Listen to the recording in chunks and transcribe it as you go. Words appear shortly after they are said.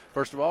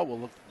First of all, we'll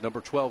look at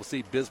number 12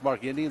 seed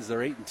Bismarck Indians. They're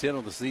 8-10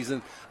 on the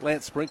season.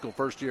 Lance Sprinkle,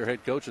 first-year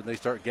head coach, and they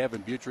start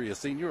Gavin Butry, a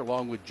senior,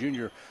 along with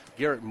junior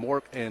Garrett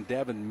Mork and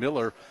Davin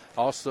Miller,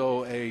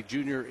 also a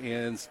junior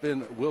in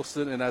Sven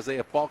Wilson, and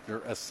Isaiah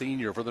Faulkner, a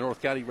senior. For the North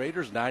County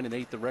Raiders,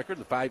 9-8 the record,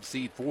 the 5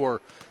 seed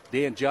for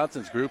Dan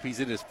Johnson's group. He's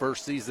in his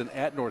first season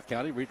at North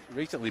County.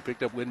 Recently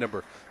picked up win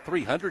number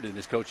 300 in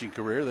his coaching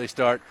career. They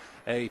start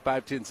a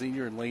 5'10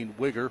 senior in Lane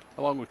Wigger,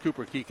 along with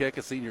Cooper Kekek,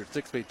 a senior at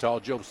 6 feet tall.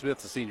 Joe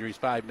Smith, a senior, he's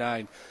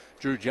 5'9".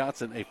 Drew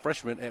Johnson, a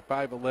freshman at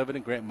 5'11",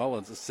 and Grant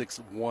Mullins, a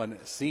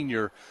 6'1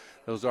 senior.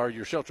 Those are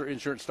your Shelter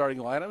Insurance starting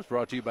lineups,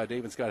 brought to you by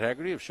Dave and Scott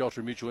Haggerty of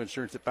Shelter Mutual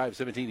Insurance at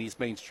 517 East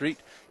Main Street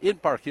in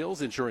Park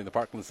Hills, insuring the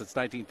Parkland since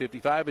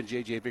 1955, and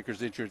J.J.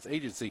 Vickers Insurance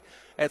Agency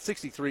at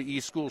 63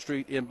 East School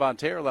Street in Bonne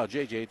Terre. Allow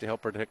J.J. to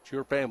help protect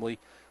your family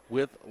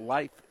with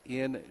life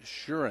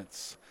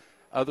insurance.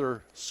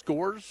 Other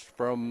scores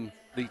from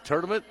the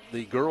tournament: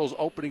 the girls'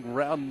 opening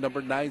round,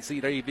 number 9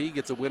 seed AV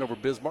gets a win over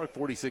Bismarck,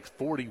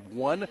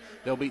 46-41.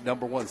 They'll meet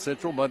number 1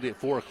 Central Monday at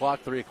 4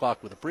 o'clock, 3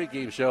 o'clock with a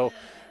pregame show.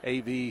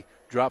 AV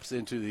drops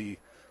into the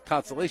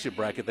consolation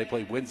bracket. They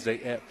play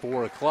Wednesday at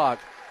 4 o'clock.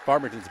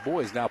 Farmington's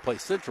boys now play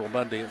Central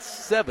Monday at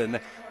 7.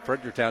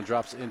 Fredericktown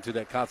drops into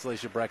that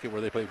consolation bracket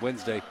where they play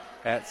Wednesday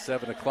at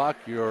 7 o'clock.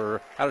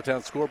 Your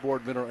out-of-town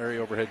scoreboard, mineral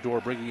area overhead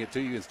door, bringing it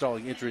to you,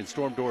 installing entry and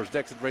storm doors,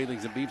 decks and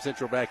railings, and Beam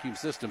Central Vacuum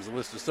Systems. A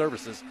list of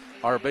services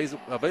are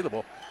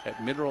available at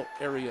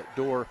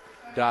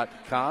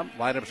mineralareadoor.com.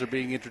 Lineups are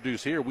being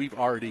introduced here. We've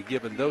already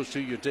given those to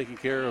you and taken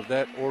care of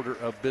that order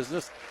of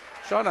business.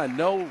 Sean, I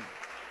know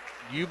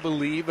you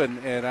believe,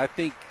 and I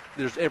think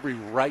there's every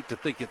right to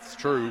think it's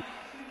true,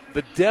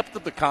 the depth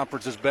of the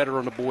conference is better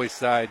on the boys'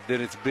 side than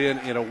it's been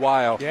in a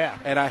while. Yeah.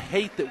 And I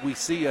hate that we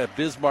see a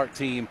Bismarck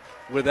team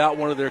without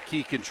one of their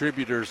key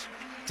contributors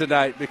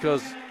tonight,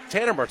 because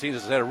Tanner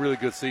Martinez has had a really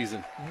good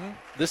season. Mm-hmm.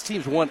 This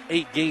team's won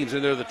 8 games,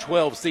 and they're the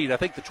 12 seed. I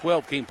think the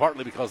 12 came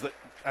partly because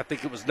I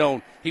think it was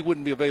known he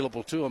wouldn't be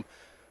available to them.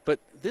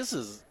 But this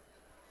is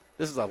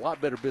a lot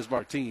better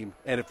Bismarck team,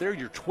 and if they're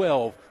your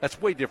 12, that's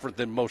way different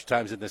than most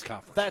times in this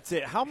conference. That's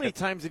it. How many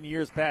times in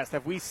years past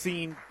have we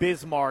seen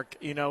Bismarck,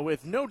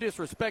 with no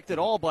disrespect at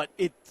all, but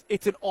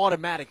it's an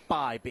automatic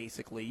bye,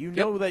 basically. You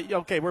know that,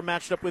 okay, we're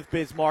matched up with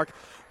Bismarck.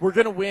 We're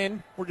going to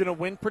win. We're going to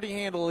win pretty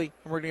handily,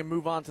 and we're going to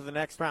move on to the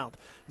next round.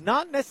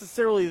 Not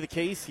necessarily the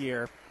case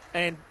here,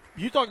 and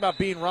you talk about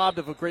being robbed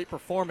of a great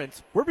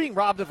performance. We're being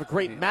robbed of a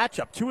great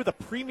matchup. 2 of the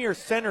premier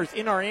centers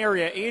in our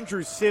area,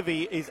 Andrew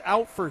Civey, is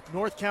out for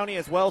North County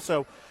as well.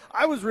 So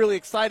I was really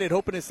excited,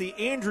 hoping to see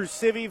Andrew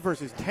Civey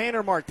versus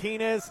Tanner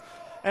Martinez,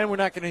 and we're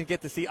not going to get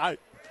to see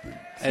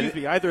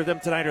either of them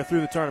tonight or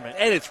through the tournament.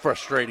 And it's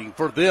frustrating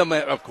for them,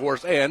 of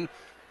course, and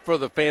for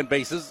the fan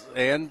bases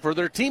and for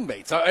their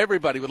teammates.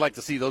 Everybody would like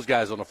to see those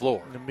guys on the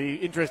floor. It'll be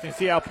interesting to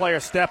see how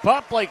players step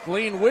up, like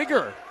Lane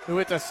Wigger, who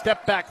hits a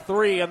step-back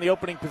 3 on the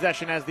opening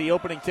possession as the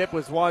opening tip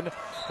was won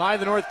by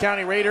the North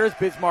County Raiders.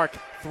 Bismarck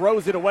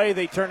throws it away.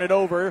 They turn it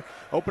over.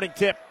 Opening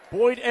tip.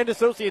 Boyd and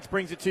Associates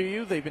brings it to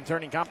you. They've been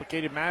turning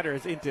complicated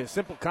matters into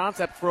simple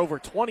concepts for over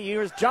 20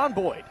 years. John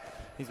Boyd.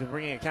 He's been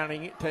bringing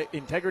accounting,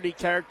 integrity,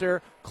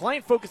 character,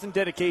 client focus, and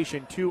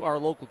dedication to our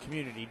local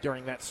community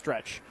during that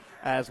stretch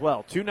as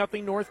well.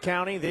 2-0 North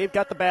County. They've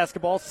got the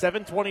basketball.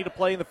 7:20 to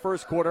play in the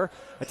first quarter.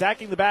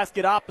 Attacking the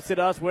basket opposite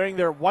us, wearing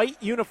their white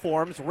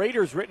uniforms.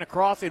 Raiders written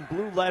across in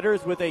blue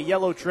letters with a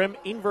yellow trim.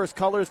 Inverse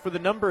colors for the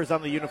numbers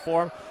on the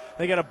uniform.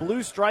 They got a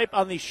blue stripe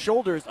on the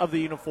shoulders of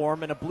the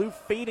uniform and a blue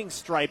fading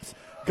stripes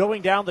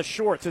going down the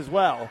shorts as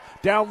well.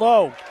 Down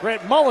low,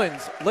 Grant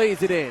Mullins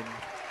lays it in.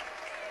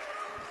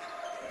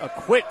 A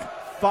quick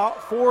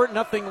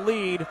 4-0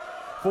 lead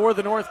for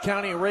the North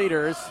County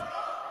Raiders,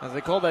 as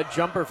they call that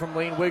jumper from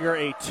Lane Wigger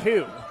a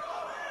 2.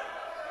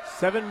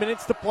 7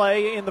 minutes to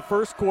play in the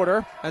first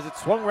quarter as it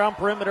swung around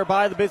perimeter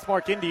by the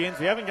Bismarck Indians.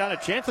 We haven't gotten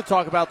a chance to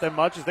talk about them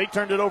much as they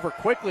turned it over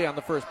quickly on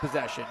the first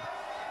possession.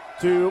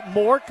 To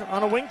Mork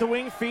on a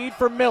wing-to-wing feed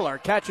for Miller.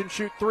 Catch and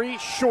shoot 3,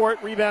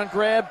 short. Rebound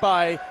grab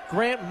by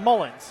Grant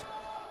Mullins.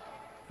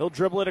 He'll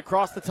dribble it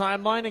across the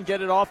timeline and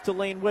get it off to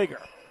Lane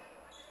Wigger.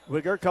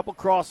 Wigger, a couple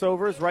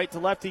crossovers, right to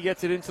left. He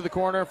gets it into the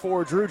corner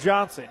for Drew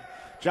Johnson.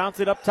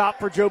 Johnson up top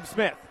for Job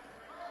Smith.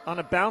 On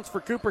a bounce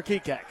for Cooper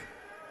Kekek.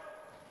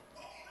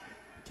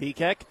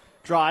 Kekek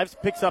drives,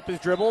 picks up his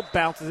dribble,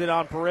 bounces it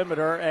on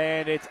perimeter,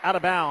 and it's out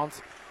of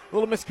bounds. A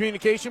little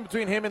miscommunication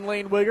between him and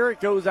Lane Wigger.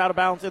 It goes out of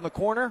bounds in the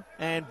corner,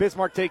 and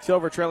Bismarck takes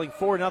over, trailing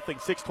 4-0,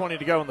 6:20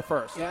 to go in the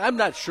first. Yeah, I'm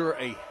not sure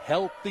a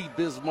healthy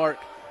Bismarck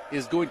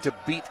is going to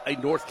beat a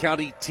North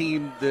County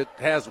team that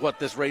has what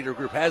this Raider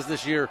group has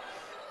this year.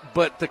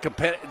 But the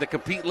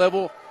compete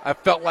level, I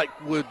felt like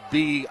would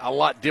be a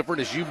lot different,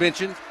 as you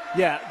mentioned.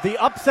 Yeah, the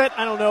upset,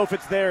 I don't know if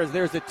it's theirs.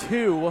 There's a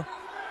 2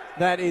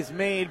 that is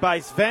made by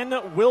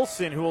Sven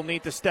Wilson, who will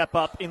need to step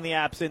up in the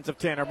absence of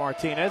Tanner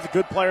Martinez. A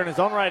good player in his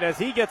own right as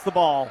he gets the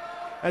ball,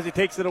 as he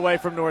takes it away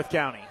from North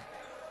County.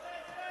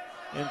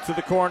 Into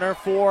the corner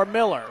for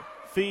Miller.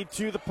 Feed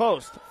to the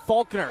post.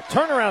 Faulkner,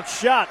 turnaround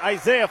shot.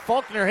 Isaiah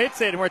Faulkner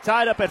hits it, and we're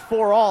tied up at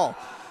 4-all.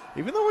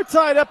 Even though we're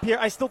tied up here,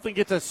 I still think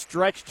it's a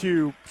stretch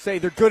to say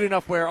they're good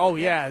enough where,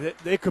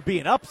 it could be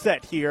an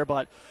upset here,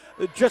 but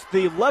just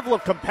the level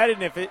of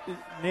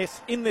competitiveness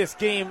in this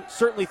game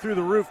certainly through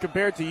the roof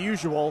compared to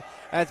usual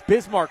as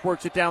Bismarck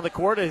works it down the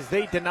court as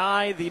they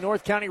deny the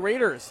North County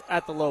Raiders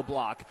at the low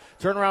block.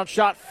 Turnaround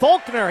shot,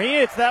 Faulkner, he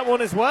hits that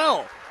one as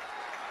well.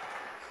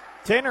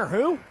 Tanner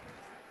who?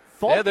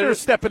 Faulkner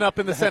stepping up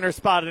in the center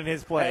spot in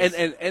his place.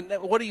 And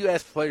what do you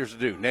ask players to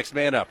do? Next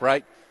man up,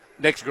 right?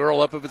 Next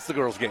girl up if it's the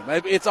girls' game.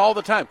 It's all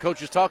the time.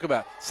 Coaches talk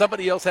about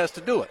somebody else has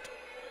to do it.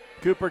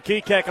 Cooper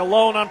Kekek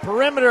alone on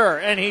perimeter,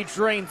 and he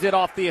drains it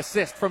off the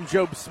assist from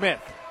Job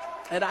Smith.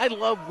 And I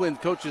love when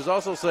coaches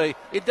also say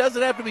it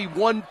doesn't have to be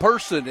one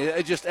person.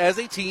 It just as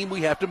a team,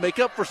 we have to make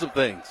up for some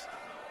things.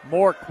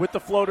 Mork with the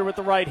floater with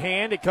the right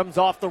hand. It comes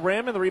off the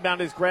rim, and the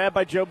rebound is grabbed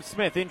by Job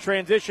Smith. In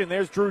transition,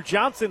 there's Drew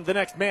Johnson, the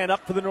next man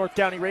up for the North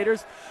County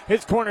Raiders.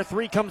 His corner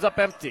three comes up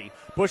empty.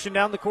 Pushing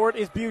down the court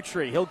is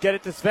Butry. He'll get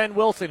it to Sven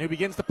Wilson, who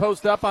begins to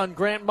post up on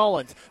Grant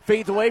Mullins.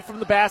 Fades away from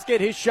the basket.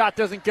 His shot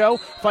doesn't go.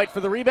 Fight for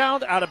the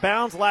rebound. Out of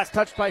bounds. Last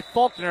touched by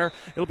Faulkner.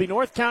 It'll be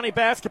North County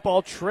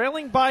basketball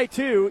trailing by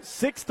 2,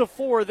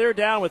 6-4. They're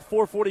down with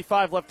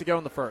 4:45 left to go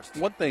in the first.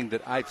 One thing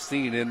that I've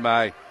seen in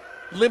my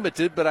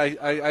limited, but I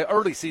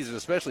early season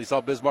especially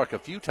saw Bismarck a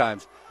few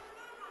times.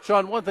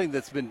 Sean, one thing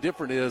that's been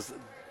different is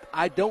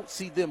I don't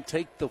see them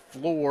take the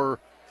floor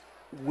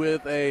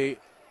with a,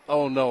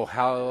 oh no,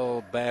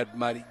 how bad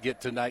might it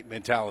get tonight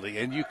mentality.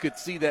 And you could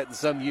see that in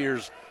some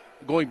years,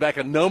 going back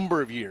a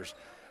number of years.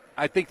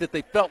 I think that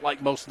they felt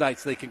like most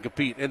nights they can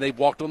compete, and they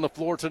walked on the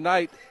floor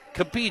tonight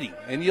competing,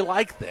 and you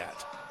like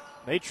that.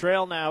 They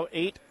trail now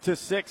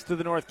 8-6 to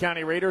the North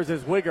County Raiders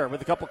as Wigger,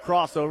 with a couple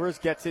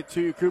crossovers, gets it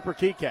to Cooper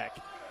Kekek.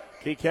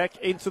 Kekek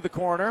into the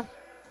corner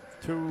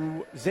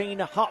to Zane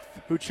Huff,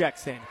 who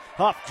checks in.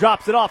 Huff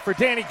drops it off for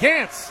Danny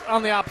Gantz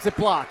on the opposite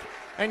block,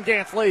 and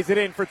Gantz lays it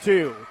in for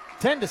 2.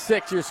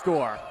 10-6 your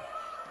score.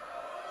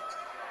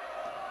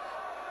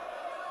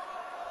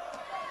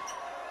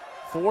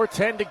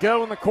 4:10 to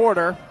go in the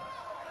quarter.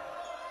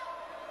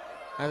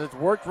 As it's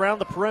worked around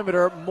the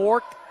perimeter,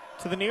 Mork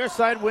to the near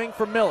side wing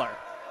for Miller.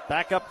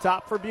 Back up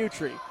top for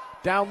Butry.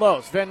 Down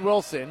low, Sven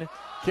Wilson.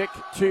 Kick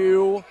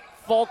to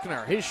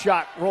Faulkner. His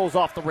shot rolls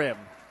off the rim.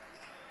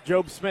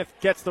 Job Smith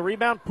gets the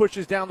rebound,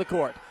 pushes down the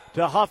court.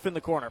 To Huff in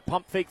the corner.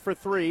 Pump fake for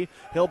 3.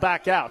 He'll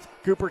back out.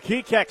 Cooper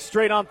Kekek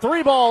straight on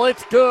 3 ball.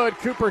 It's good.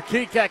 Cooper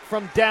Kekek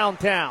from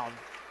downtown.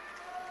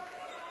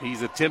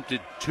 He's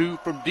attempted 2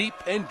 from deep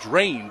and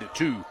drained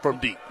 2 from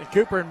deep. And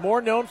Cooper,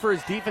 more known for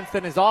his defense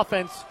than his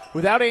offense.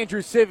 Without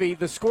Andrew Civey,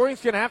 the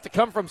scoring's going to have to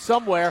come from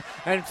somewhere.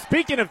 And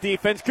speaking of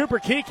defense, Cooper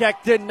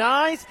Kekek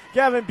denies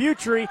Gavin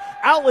Butry,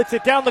 outlets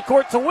it down the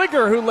court to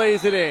Wigger, who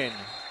lays it in.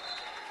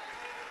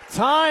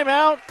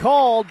 Timeout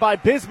called by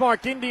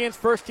Bismarck Indians.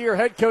 First-year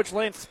head coach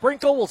Lance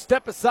Sprinkle will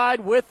step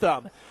aside with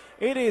them.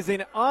 It is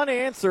an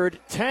unanswered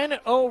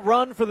 10-0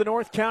 run for the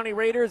North County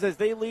Raiders as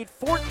they lead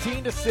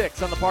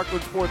 14-6 on the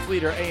Parkland Sports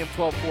Leader, AM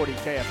 1240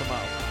 KFMO.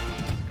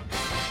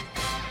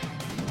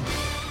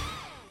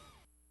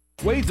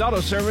 Wade's Auto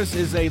Service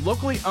is a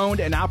locally owned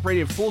and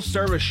operated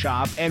full-service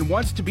shop and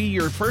wants to be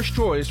your first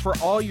choice for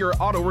all your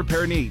auto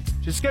repair needs.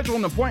 To schedule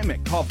an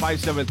appointment, call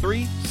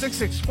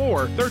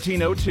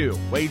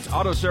 573-664-1302. Wade's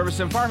Auto Service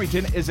in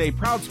Farmington is a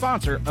proud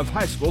sponsor of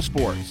high school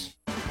sports.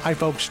 Hi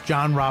folks,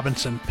 John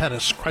Robinson,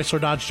 Pettis, Chrysler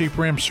Dodge Jeep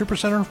Ram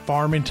Supercenter,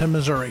 Farmington,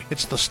 Missouri.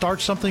 It's the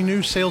Start Something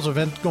New sales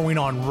event going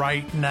on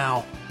right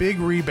now. Big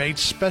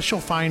rebates, special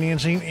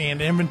financing, and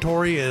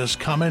inventory is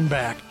coming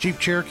back. Jeep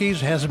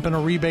Cherokees hasn't been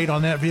a rebate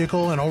on that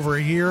vehicle in over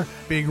a year.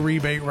 Big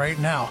rebate right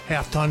now.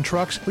 Half-ton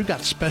trucks, we've got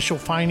special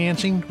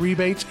financing,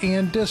 rebates,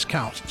 and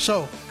discounts.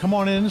 So come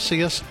on in and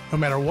see us. No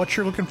matter what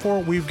you're looking for,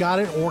 we've got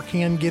it or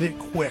can get it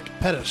quick.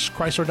 Pettis,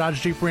 Chrysler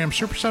Dodge Jeep Ram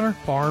Supercenter,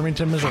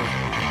 Farmington, Missouri.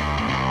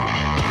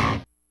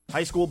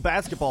 High school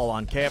basketball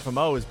on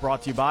KFMO is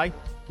brought to you by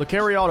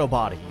LeCarry Auto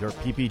Body, your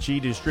PPG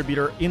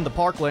distributor in the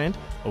Parkland,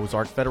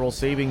 Ozark Federal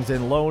Savings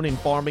and Loan in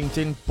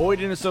Farmington,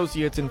 Boyd &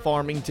 Associates in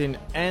Farmington,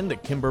 and the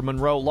Kimber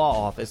Monroe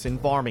Law Office in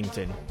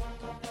Farmington.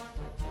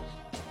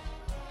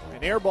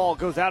 An air ball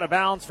goes out of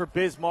bounds for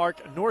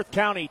Bismarck. North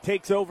County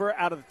takes over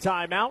out of the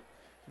timeout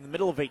in the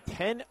middle of a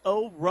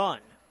 10-0 run.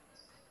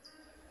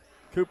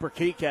 Cooper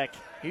Kekek,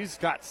 he's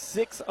got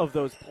 6 of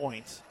those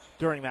points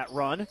during that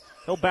run.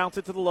 He'll bounce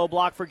it to the low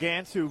block for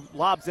Gantz, who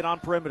lobs it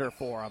on perimeter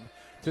for him.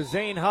 To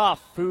Zane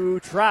Huff, who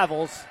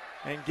travels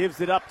and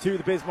gives it up to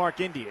the Bismarck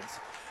Indians.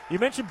 You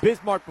mentioned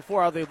Bismarck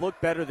before, how they look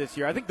better this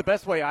year. I think the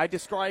best way I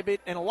describe it,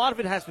 and a lot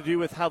of it has to do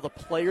with how the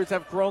players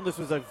have grown. This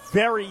was a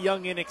very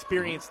young,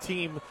 inexperienced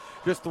team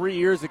just 3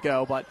 years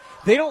ago, but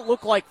they don't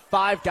look like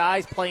 5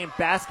 guys playing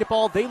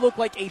basketball. They look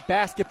like a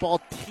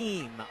basketball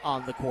team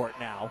on the court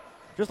now.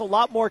 Just a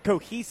lot more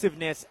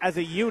cohesiveness as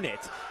a unit.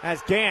 As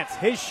Gantz,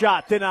 his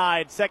shot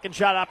denied. Second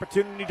shot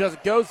opportunity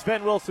doesn't go.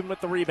 Sven Wilson with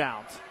the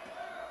rebound.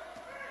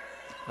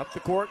 Up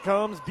the court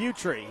comes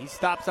Butry. He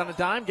stops on a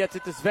dime, gets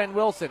it to Sven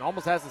Wilson.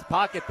 Almost has his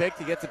pocket picked.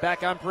 He gets it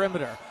back on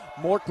perimeter.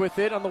 Mork with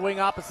it on the wing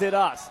opposite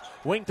us.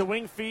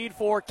 Wing-to-wing feed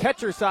for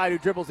catcher side, who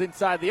dribbles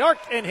inside the arc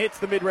and hits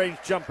the mid-range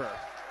jumper.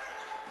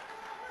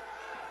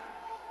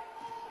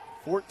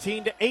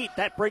 14-8.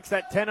 That breaks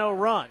that 10-0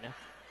 run.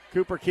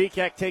 Cooper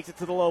Kekek takes it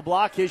to the low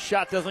block. His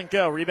shot doesn't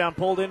go. Rebound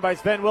pulled in by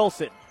Sven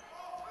Wilson.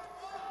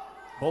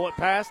 Bullet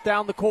pass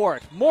down the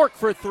court. Mork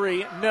for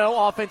three.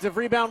 No. Offensive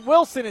rebound.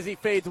 Wilson as he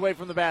fades away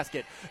from the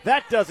basket.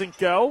 That doesn't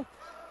go.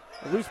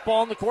 A loose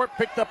ball in the court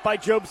picked up by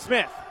Job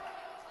Smith.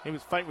 He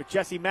was fighting with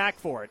Jesse Mack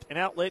for it. An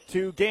outlet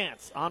to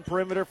Gantz. On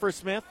perimeter for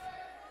Smith.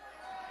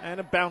 And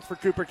a bounce for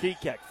Cooper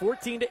Kekek.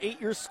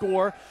 14-8 your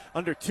score.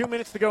 Under 2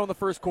 minutes to go in the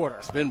first quarter.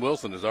 Sven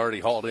Wilson has already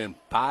hauled in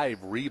 5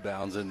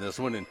 rebounds in this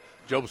one, and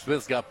Job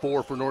Smith's got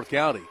 4 for North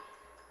County.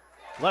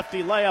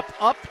 Lefty layup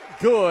up,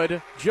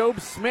 good. Job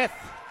Smith,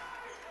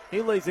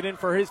 he lays it in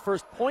for his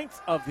first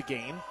points of the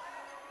game.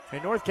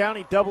 And North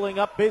County doubling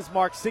up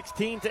Bismarck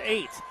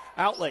 16-8.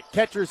 Outlet,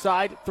 catcher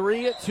side,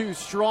 3 too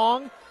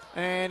strong,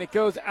 and it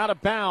goes out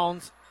of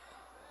bounds.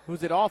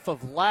 Who's it off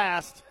of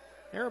last?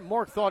 Aaron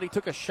Mork thought he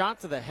took a shot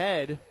to the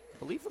head, I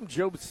believe from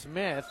Job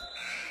Smith.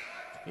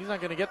 He's not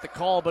going to get the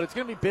call, but it's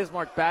going to be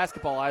Bismarck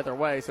basketball either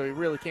way, so he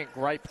really can't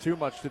gripe too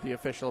much to the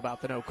official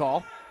about the no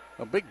call.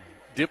 A big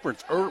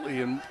difference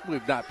early, and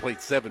we've not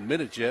played 7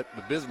 minutes yet,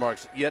 but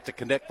Bismarck's yet to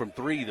connect from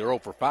 3. They're 0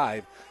 for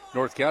 5.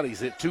 North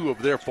County's hit 2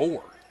 of their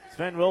 4.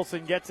 Sven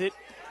Wilson gets it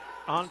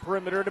on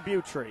perimeter to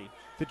Butry.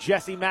 To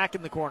Jesse Mack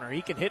in the corner.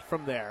 He can hit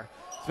from there.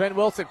 Sven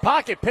Wilson,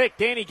 pocket pick.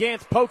 Danny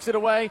Gantz pokes it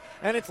away,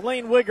 and it's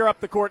Lane Wigger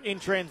up the court in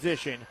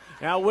transition.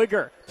 Now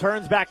Wigger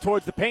turns back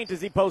towards the paint as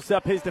he posts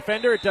up his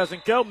defender. It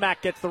doesn't go.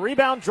 Mack gets the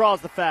rebound,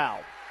 draws the foul.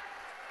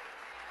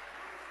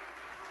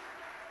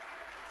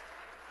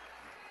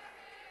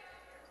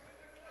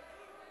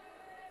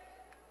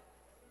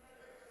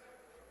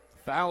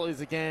 Foul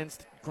is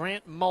against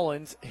Grant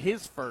Mullins,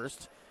 his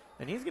first,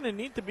 and he's going to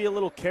need to be a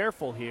little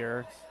careful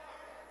here.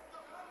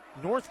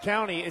 North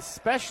County,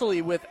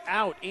 especially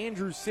without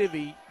Andrew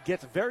Civey,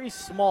 gets very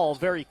small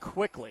very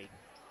quickly.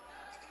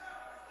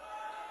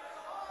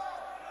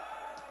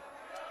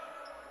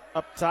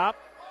 Up top,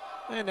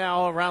 and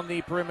now around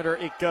the perimeter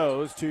it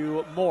goes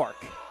to Mork.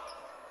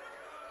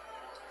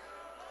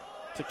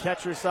 To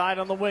catcher side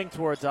on the wing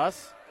towards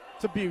us,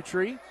 to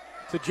Butry,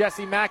 to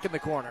Jesse Mack in the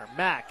corner.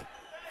 Mack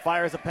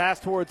fires a pass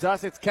towards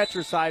us. It's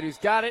catcher side who's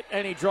got it,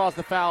 and he draws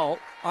the foul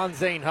on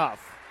Zane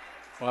Huff.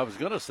 Well, I was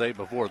going to say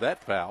before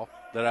that foul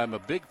that I'm a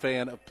big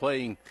fan of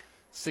playing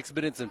 6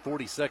 minutes and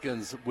 40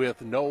 seconds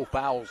with no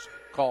fouls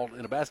called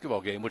in a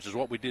basketball game, which is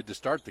what we did to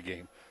start the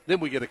game.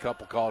 Then we get a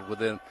couple called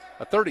within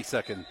a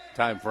 30-second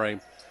time frame.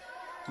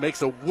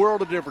 Makes a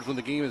world of difference when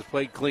the game is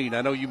played clean.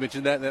 I know you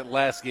mentioned that in that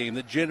last game,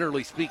 that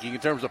generally speaking,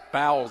 in terms of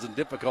fouls and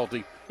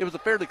difficulty, it was a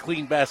fairly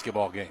clean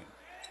basketball game.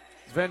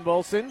 Sven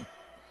Wilson,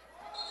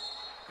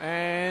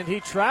 and he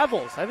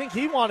travels. I think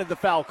he wanted the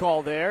foul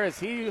call there as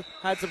he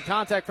had some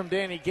contact from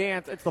Danny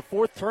Gantz. It's the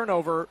 4th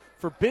turnover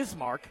for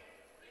Bismarck.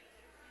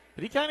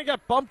 But he kind of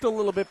got bumped a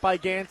little bit by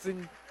Gantz,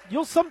 and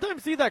you'll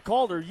sometimes see that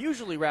called, or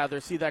usually rather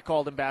see that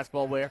called in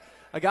basketball, where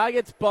a guy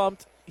gets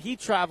bumped, he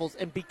travels,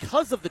 and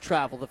because of the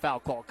travel, the foul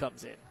call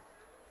comes in.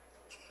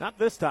 Not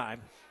this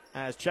time,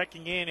 as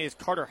checking in is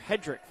Carter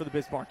Hedrick for the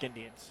Bismarck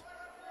Indians.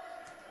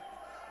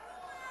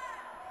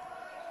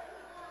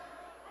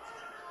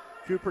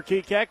 Cooper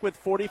Kekek with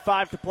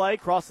 45 to play,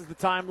 crosses the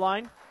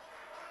timeline.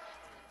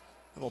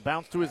 And will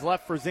bounce to his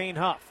left for Zane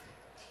Huff.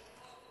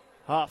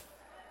 Huff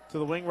to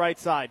the wing right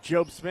side.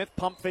 Job Smith,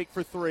 pump fake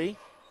for 3.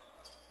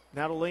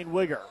 Now to Lane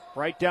Wigger,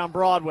 right down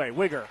Broadway.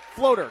 Wigger,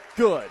 floater,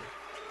 good.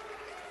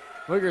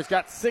 Wigger's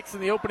got 6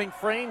 in the opening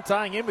frame,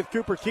 tying in with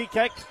Cooper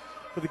Kekek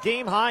for the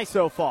game high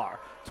so far.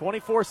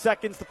 24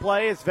 seconds to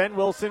play as Sven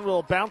Wilson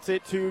will bounce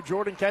it to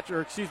Gavin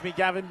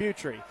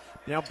Butry.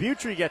 Now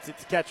Butry gets it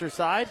to catcher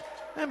side.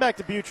 And back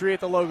to Butry at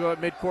the logo at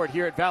midcourt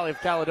here at Valley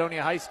of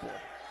Caledonia High School.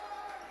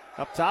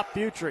 Up top,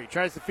 Butry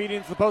tries to feed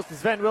into the post to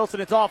Sven Wilson.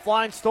 It's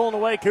offline, stolen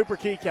away, Cooper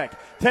Kekek.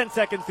 10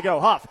 seconds to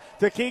go. Huff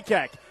to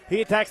Kekek.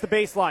 He attacks the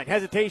baseline.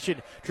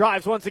 Hesitation.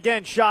 Drives once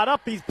again. Shot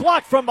up. He's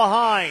blocked from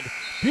behind.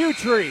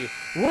 Butry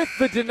with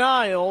the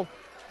denial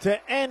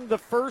to end the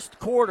first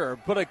quarter.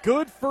 But a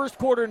good first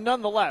quarter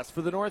nonetheless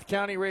for the North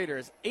County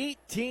Raiders.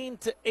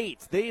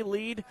 18-8. They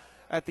lead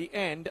at the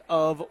end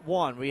of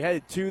 1. We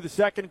head to the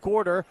second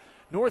quarter.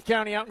 North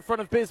County out in front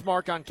of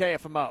Bismarck on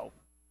KFMO.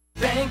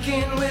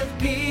 Banking with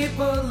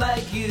people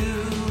like you,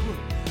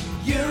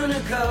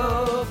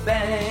 Unico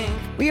Bank.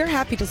 We are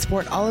happy to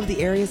support all of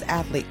the area's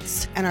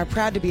athletes and are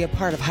proud to be a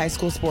part of high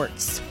school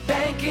sports.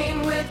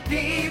 Banking with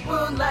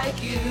people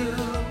like you,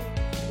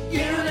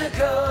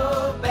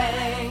 Unico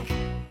Bank.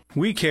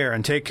 We care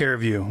and take care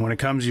of you when it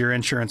comes to your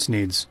insurance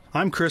needs.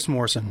 I'm Chris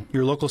Morrison,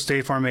 your local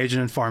State Farm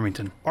agent in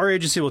Farmington. Our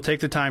agency will take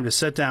the time to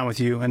sit down with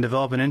you and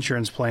develop an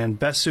insurance plan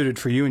best suited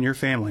for you and your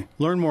family.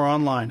 Learn more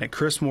online at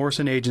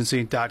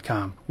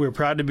chrismorrisonagency.com. We're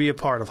proud to be a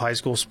part of high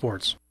school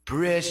sports.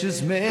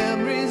 Precious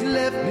memories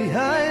left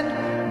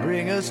behind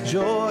bring us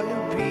joy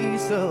and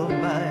peace of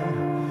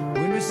mind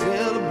when we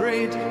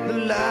celebrate the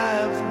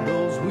lives of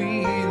those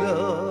we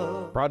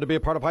love. Proud to be a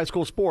part of high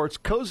school sports,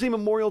 Cozy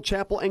Memorial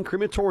Chapel and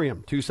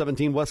Crematorium,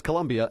 217 West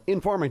Columbia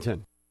in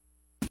Farmington.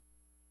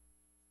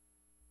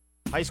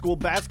 High school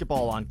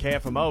basketball on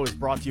KFMO is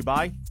brought to you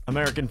by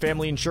American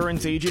Family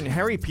Insurance agent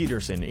Harry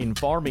Peterson in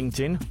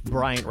Farmington,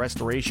 Bryant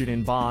Restoration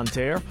in Bonne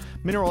Terre,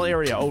 Mineral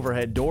Area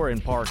Overhead Door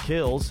in Park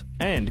Hills,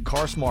 and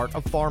CarSmart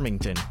of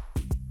Farmington.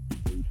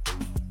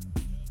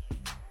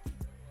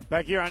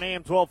 Back here on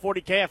AM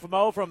 1240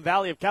 KFMO from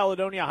Valley of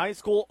Caledonia High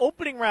School,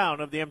 opening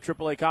round of the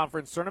MAAA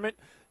Conference Tournament,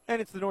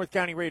 and it's the North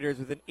County Raiders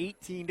with an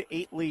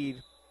 18-8 lead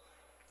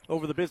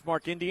over the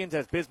Bismarck Indians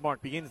as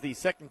Bismarck begins the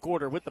second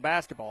quarter with the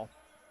basketball.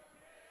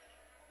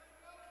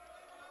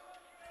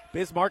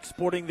 Bismarck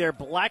sporting their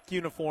black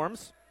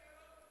uniforms,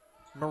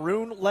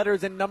 maroon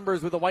letters and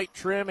numbers with a white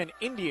trim, and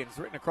Indians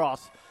written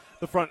across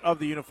the front of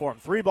the uniform.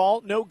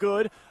 3-ball, no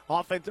good.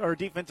 Offensive or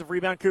defensive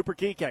rebound, Cooper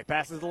Kekek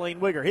passes to Lane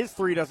Wigger. His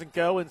three doesn't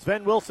go, and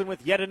Sven Wilson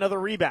with yet another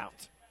rebound.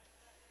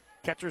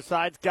 Catcher's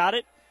side's got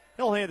it.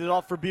 He'll hand it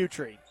off for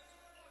Butry.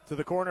 To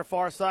the corner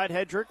far side,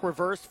 Hedrick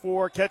reversed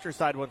for catcher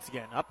side once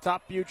again. Up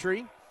top,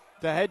 Butry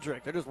to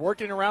Hedrick. They're just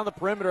working around the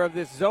perimeter of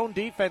this zone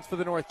defense for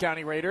the North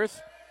County Raiders.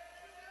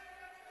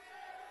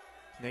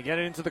 They get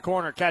it into the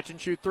corner, catch and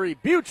shoot three.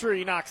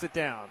 Butry knocks it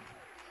down.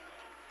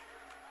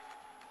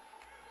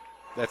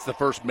 That's the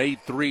first made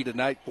three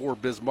tonight for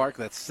Bismarck.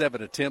 That's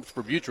 7 attempts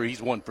for Butry.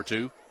 He's 1 for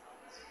 2.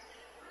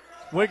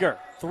 Wigger,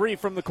 three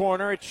from the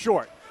corner. It's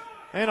short.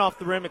 And off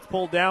the rim, it's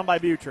pulled down by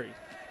Butry.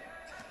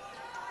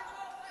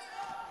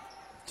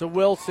 To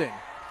Wilson.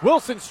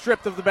 Wilson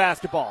stripped of the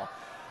basketball.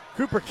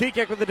 Cooper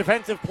Kekek with the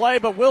defensive play,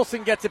 but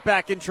Wilson gets it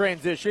back in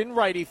transition.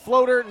 Righty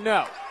floater,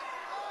 no.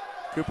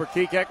 Cooper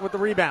Kekek with the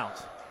rebound.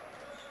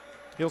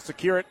 He'll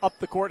secure it up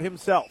the court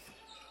himself.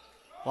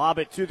 Lob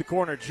it to the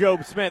corner.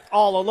 Job Smith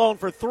all alone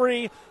for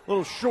three.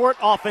 Little short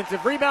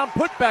offensive rebound.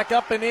 Put back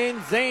up and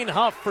in. Zane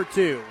Huff for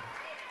 2.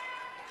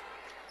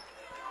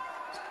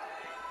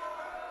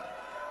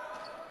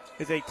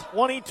 It's a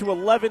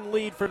 20-11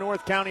 lead for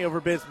North County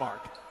over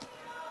Bismarck.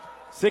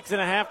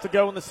 6.5 to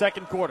go in the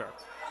second quarter.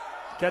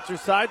 Catcher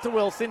side to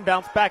Wilson.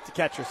 Bounce back to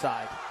catcher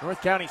side.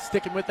 North County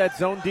sticking with that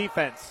zone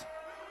defense.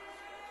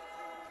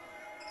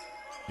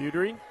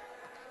 Butry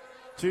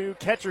to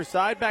catcher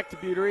side, back to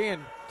Butry,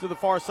 and to the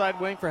far side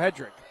wing for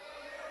Hedrick.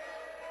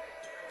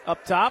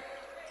 Up top.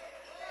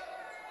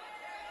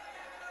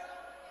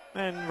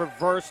 And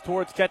reverse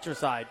towards catcher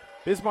side.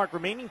 Bismarck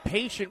remaining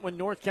patient when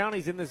North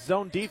County's in this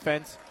zone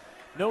defense.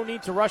 No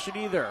need to rush it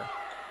either.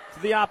 To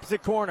the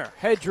opposite corner.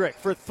 Hedrick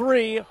for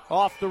three.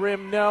 Off the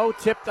rim, no.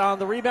 Tipped on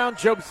the rebound.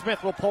 Job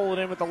Smith will pull it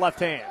in with the left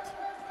hand.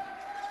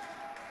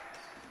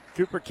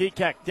 Cooper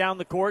Kekek down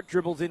the court,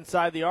 dribbles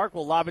inside the arc,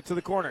 will lob it to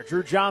the corner.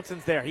 Drew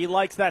Johnson's there. He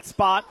likes that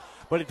spot,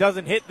 but it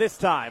doesn't hit this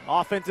time.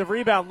 Offensive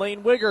rebound,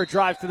 Lane Wigger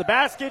drives to the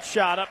basket,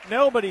 shot up,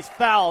 no, but he's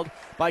fouled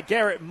by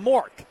Garrett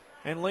Mork.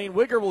 And Lane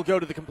Wigger will go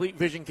to the Complete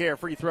Vision Care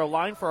free throw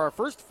line for our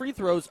first free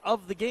throws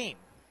of the game.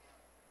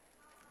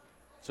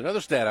 It's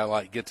another stat I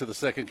like. Get to the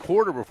second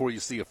quarter before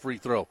you see a free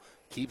throw.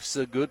 Keeps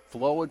a good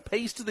flow and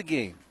pace to the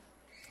game.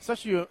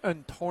 Especially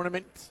in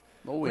tournaments.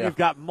 Oh, You've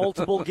got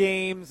multiple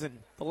games, and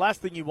the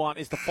last thing you want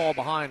is to fall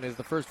behind as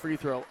the first free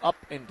throw up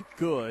and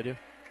good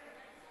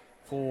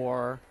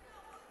for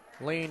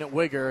Lane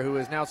Wigger, who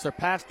has now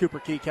surpassed Cooper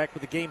Kekek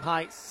with a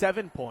game-high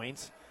 7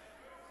 points.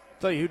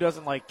 I'll tell you who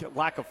doesn't like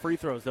lack of free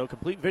throws, though.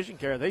 Complete Vision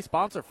Care, they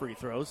sponsor free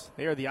throws.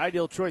 They are the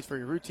ideal choice for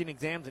your routine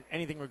exams and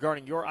anything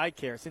regarding your eye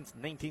care. Since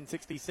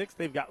 1966,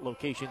 they've got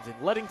locations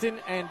in Leadington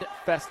and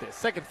Festus.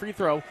 Second free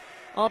throw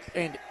up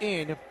and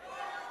in.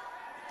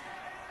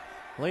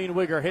 Lane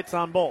Wigger hits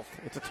on both.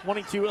 It's a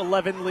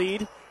 22-11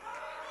 lead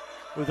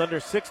with under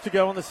 6 to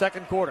go in the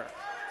second quarter.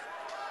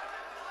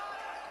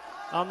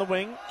 On the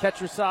wing,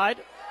 catcher side,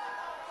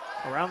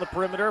 around the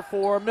perimeter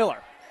for Miller.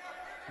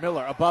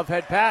 Miller, above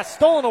head pass,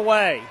 stolen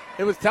away.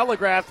 It was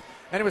telegraphed,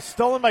 and it was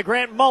stolen by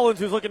Grant Mullins,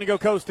 who's looking to go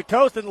coast to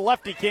coast, and the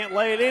lefty can't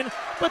lay it in,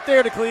 but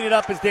there to clean it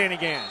up is Danny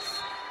Gans.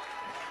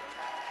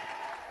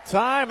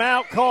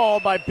 Timeout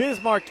called by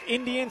Bismarck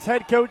Indians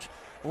head coach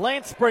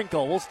Lance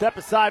Sprinkle will step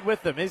aside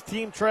with them. His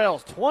team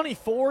trails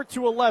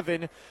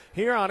 24-11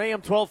 here on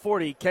AM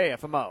 1240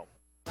 KFMO.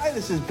 Hi,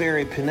 this is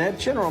Barry Panett,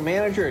 General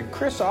Manager at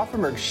Chris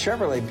Offenberg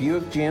Chevrolet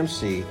Buick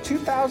GMC.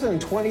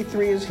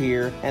 2023 is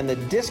here, and the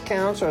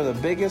discounts are the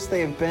biggest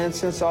they've been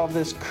since all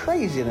this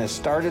craziness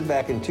started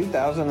back in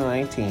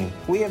 2019.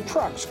 We have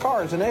trucks,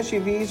 cars, and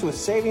SUVs with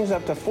savings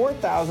up to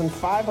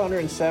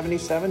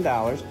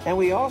 $4,577, and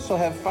we also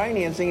have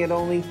financing at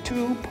only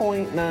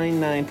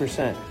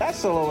 2.99%.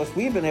 That's the lowest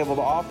we've been able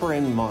to offer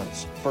in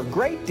months. For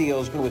great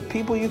deals with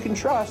people you can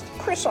trust,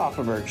 Chris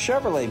Offenberg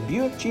Chevrolet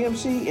Buick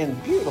GMC in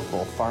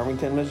beautiful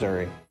Farmington,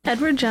 Missouri.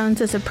 Edward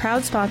Jones is a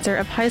proud sponsor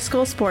of high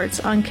school sports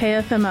on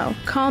KFMO.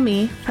 Call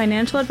me,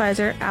 financial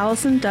advisor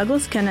Allison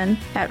Douglas Kinnan,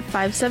 at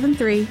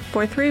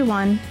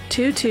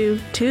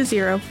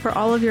 573-431-2220 for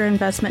all of your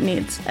investment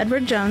needs.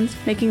 Edward Jones,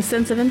 making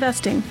sense of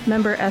investing.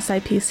 Member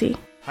SIPC.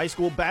 High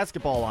school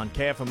basketball on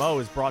KFMO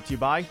is brought to you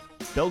by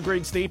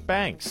Belgrade State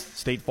Banks,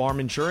 State Farm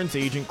Insurance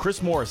Agent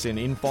Chris Morrison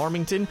in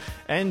Farmington,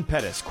 and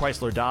Pettis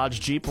Chrysler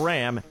Dodge Jeep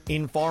Ram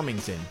in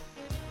Farmington.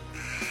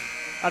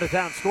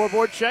 Out-of-town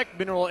scoreboard check,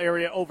 Mineral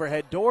Area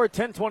overhead door,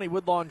 1020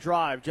 Woodlawn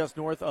Drive, just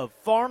north of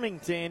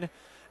Farmington.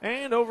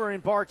 And over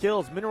in Park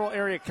Hills, Mineral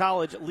Area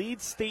College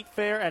leads State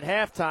Fair at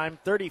halftime,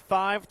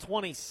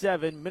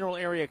 35-27. Mineral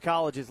Area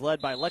College is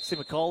led by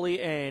Lexi McCauley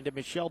and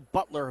Michelle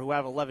Butler, who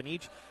have 11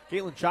 each.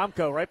 Caitlin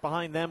Chomko right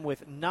behind them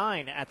with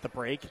 9 at the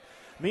break.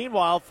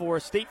 Meanwhile,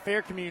 for State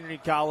Fair Community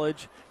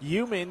College,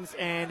 Humans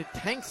and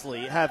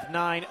Tanksley have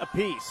 9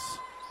 apiece.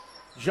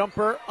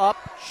 Jumper up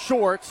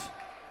short.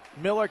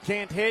 Miller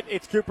can't hit.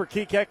 It's Cooper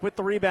Kekek with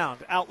the rebound.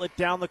 Outlet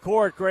down the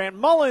court. Grant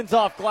Mullins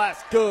off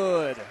glass.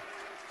 Good.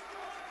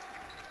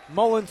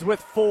 Mullins with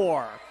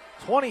 4.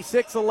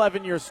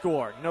 26-11 your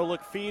score.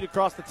 No-look feed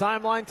across the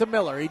timeline to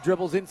Miller. He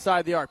dribbles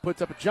inside the arc.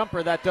 Puts up a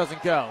jumper. That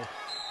doesn't go.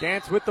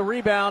 Gantz with the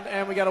rebound,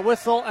 and we got a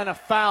whistle and a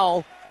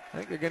foul. I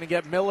think they're going to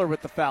get Miller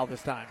with the foul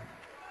this time.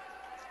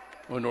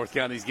 Well, North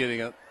County's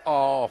getting an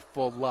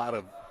awful lot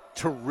of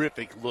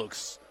terrific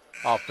looks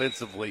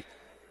offensively,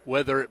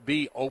 whether it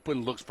be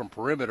open looks from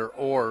perimeter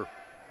or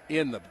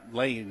in the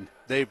lane.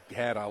 They've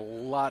had a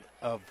lot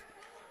of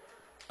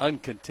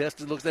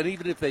uncontested looks, and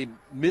even if they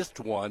missed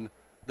one,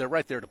 they're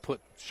right there to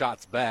put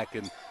shots back,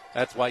 and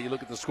that's why you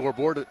look at the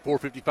scoreboard at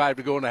 4:55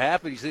 to go in the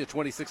half, and you see a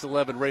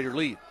 26-11 Raider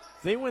lead.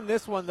 If they win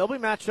this one, they'll be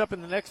matched up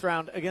in the next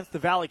round against the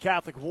Valley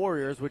Catholic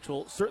Warriors, which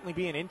will certainly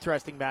be an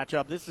interesting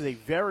matchup. This is a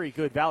very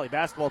good Valley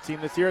basketball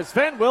team this year.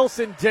 Sven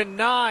Wilson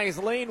denies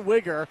Lane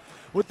Wigger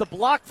with the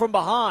block from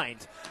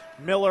behind.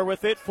 Miller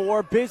with it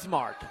for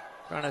Bismarck.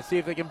 Trying to see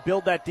if they can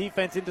build that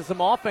defense into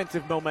some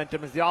offensive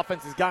momentum as the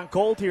offense has gone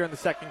cold here in the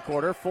second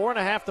quarter.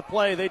 4.5 to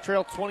play. They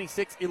trail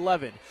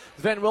 26-11.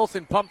 Sven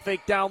Wilson pump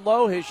fake down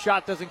low. His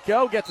shot doesn't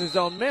go. Gets his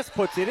own miss.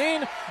 Puts it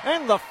in.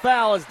 And the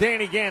foul as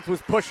Danny Gantz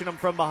was pushing him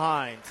from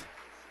behind.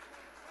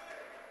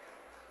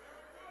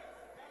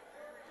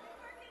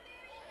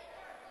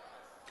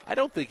 I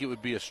don't think it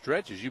would be a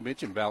stretch, as you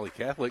mentioned, Valley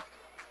Catholic.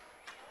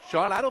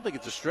 Sean, I don't think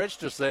it's a stretch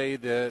to say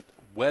that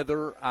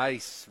weather,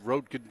 ice,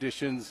 road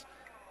conditions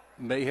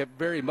may have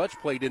very much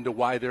played into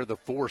why they're the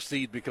 4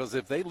 seed, because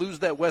if they lose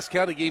that West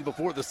County game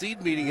before the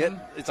seed meeting,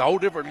 it's a whole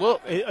different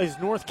look. Does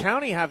North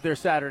County have their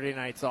Saturday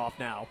nights off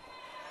now?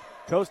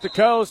 Coast to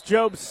coast,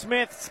 Job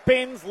Smith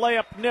spins,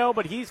 layup no,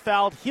 but he's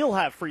fouled. He'll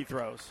have free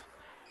throws.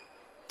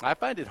 I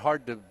find it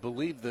hard to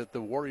believe that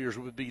the Warriors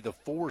would be the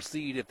 4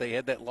 seed if they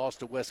had that loss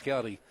to West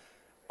County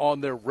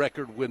on their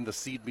record when the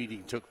seed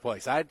meeting took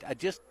place. I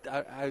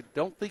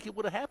don't think it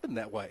would have happened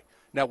that way.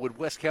 Now, would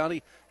West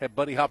County have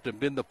Buddy Hopton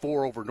been the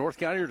 4 over North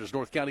County, or does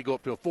North County go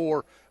up to a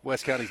 4?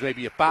 West County's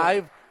maybe a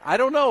 5? I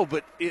don't know,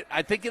 but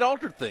I think it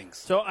altered things.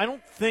 So I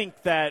don't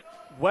think that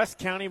West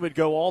County would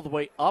go all the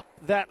way up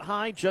that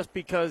high just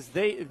because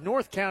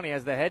North County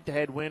has the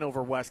head-to-head win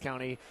over West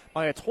County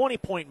by a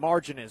 20-point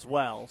margin as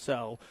well.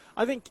 So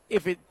I think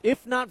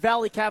if not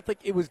Valley Catholic,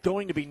 it was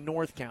going to be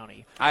North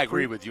County. I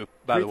agree with you,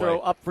 by the way. Free throw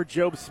up for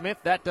Job Smith.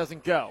 That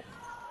doesn't go.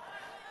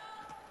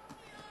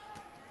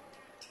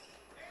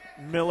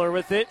 Miller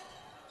with it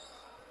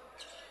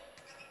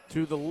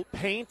to the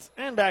paint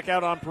and back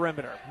out on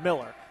perimeter.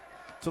 Miller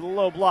to the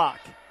low block.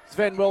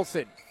 Sven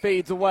Wilson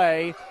fades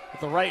away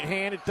with the right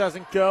hand. It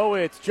doesn't go.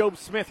 It's Job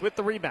Smith with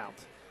the rebound.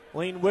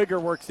 Lane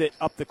Wigger works it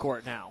up the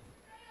court now.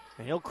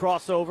 And he'll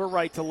cross over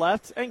right to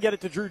left and get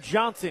it to Drew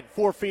Johnson.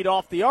 4 feet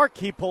off the arc.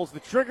 He pulls the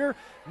trigger.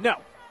 No.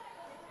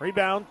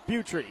 Rebound,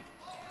 Butry.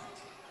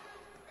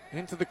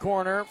 Into the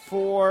corner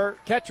for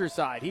catcher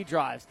side. He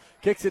drives.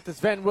 Kicks it to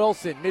Sven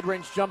Wilson.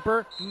 Mid-range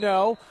jumper.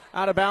 No.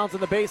 Out of bounds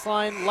on the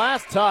baseline.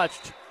 Last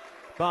touched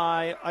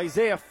by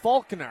Isaiah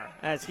Faulkner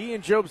as he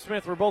and Job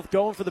Smith were both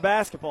going for the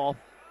basketball.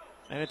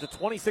 And it's a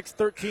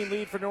 26-13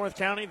 lead for North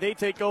County. They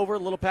take over a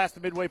little past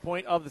the midway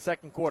point of the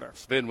second quarter.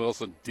 Sven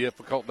Wilson,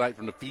 difficult night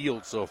from the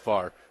field so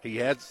far. He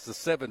has the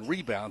 7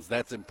 rebounds.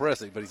 That's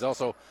impressive. But he's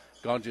also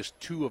gone just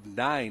 2 of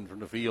 9 from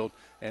the field,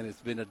 and it's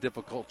been a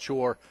difficult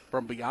chore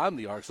from beyond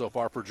the arc so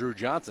far for Drew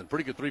Johnson.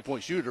 Pretty good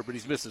three-point shooter, but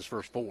he's missed his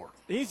first 4.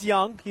 He's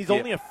young. He's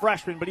only a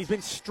freshman, but he's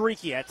been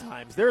streaky at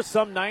times. There are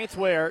some nights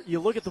where you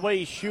look at the way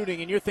he's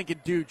shooting, and you're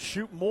thinking, dude,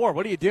 shoot more.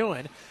 What are you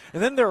doing?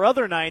 And then there are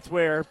other nights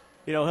where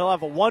he'll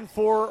have a 1-4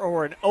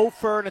 or an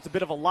 0-4, and it's a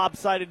bit of a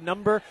lopsided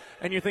number,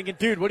 and you're thinking,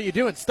 dude, what are you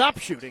doing? Stop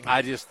shooting.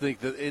 I just think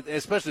that,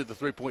 especially the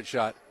three-point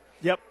shot,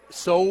 yep,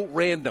 so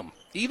random.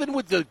 Even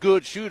with the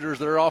good shooters,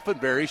 they're often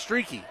very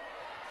streaky.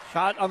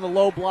 Shot on the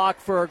low block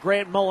for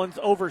Grant Mullins,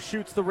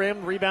 overshoots the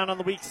rim, rebound on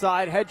the weak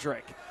side,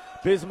 Hedrick.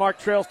 Bismarck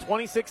trails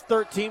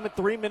 26-13 with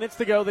 3 minutes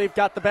to go. They've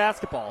got the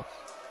basketball.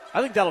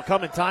 I think that'll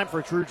come in time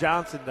for Drew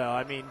Johnson, though.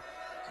 I mean,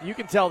 you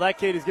can tell that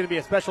kid is going to be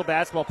a special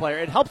basketball player.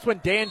 It helps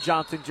when Dan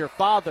Johnson's your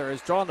father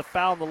is drawing the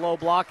foul on the low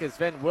block as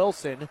Sven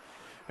Wilson.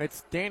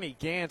 It's Danny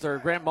Gantz, or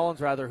Grant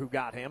Mullins, rather, who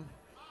got him.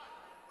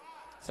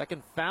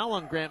 Second foul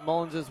on Grant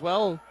Mullins as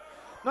well.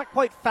 Not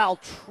quite foul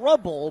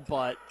trouble,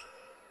 but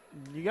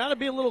you got to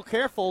be a little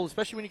careful,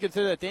 especially when you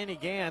consider that Danny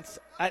Gantz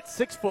at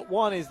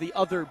 6'1" is the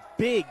other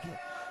big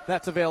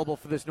that's available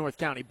for this North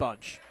County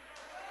bunch.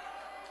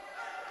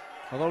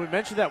 Although we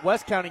mentioned that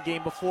West County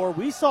game before,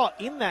 we saw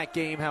in that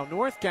game how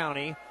North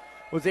County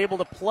was able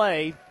to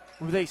play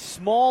with a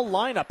small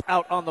lineup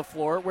out on the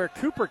floor where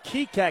Cooper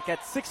Kekek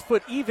at 6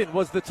 foot even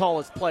was the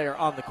tallest player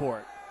on the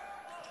court.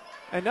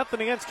 And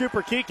nothing against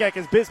Cooper Kekek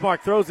as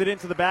Bismarck throws it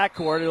into the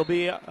backcourt. It'll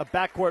be a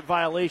backcourt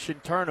violation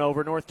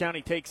turnover. North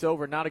County takes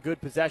over. Not a good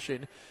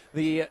possession.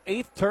 The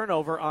 8th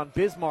turnover on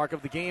Bismarck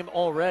of the game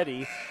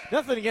already.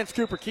 Nothing against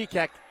Cooper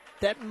Kekek.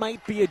 That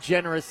might be a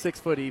generous 6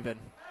 foot even.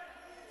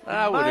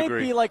 I would agree.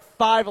 Might be like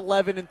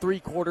 5'11 and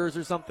 3/4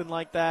 or something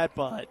like that,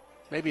 but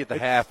maybe at the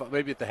half.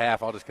 Maybe at the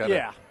half, I'll just kind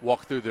of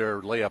walk through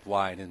their layup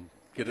line and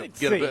get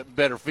a bit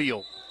better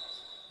feel.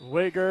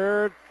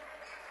 Wigger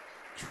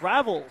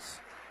travels.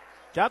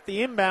 Got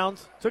the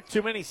inbounds, took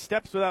too many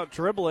steps without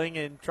dribbling,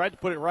 and tried to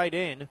put it right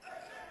in.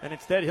 And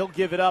instead, he'll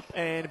give it up,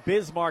 and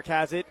Bismarck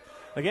has it.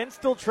 Again,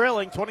 still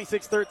trailing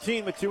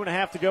 26-13 with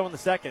 2.5 to go in the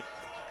second.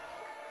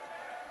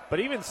 But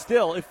even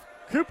still, if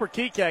Cooper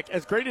Kekek,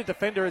 as great a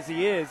defender as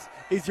he is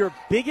your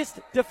biggest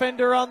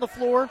defender on the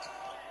floor,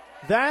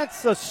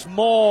 that's a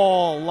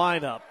small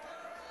lineup.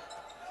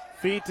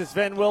 Feed to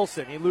Sven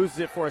Wilson. He loses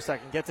it for a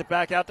second. Gets it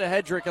back out to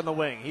Hedrick on the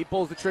wing. He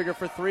pulls the trigger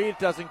for three. It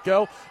doesn't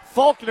go.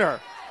 Faulkner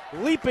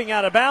leaping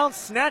out of bounds,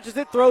 snatches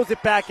it, throws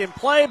it back in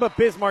play, but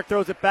Bismarck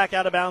throws it back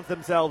out of bounds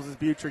themselves as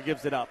Butry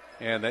gives it up.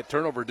 And that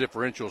turnover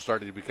differential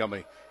started to become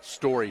a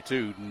story,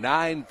 too.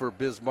 9 for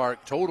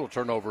Bismarck total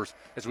turnovers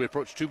as we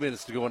approach 2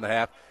 minutes to go in the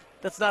half.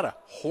 That's not a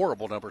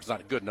horrible number. It's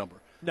not a good number.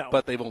 No.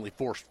 But they've only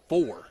forced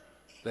 4.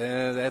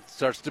 Then that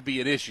starts to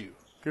be an issue.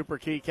 Cooper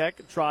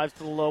Kekek drives to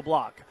the low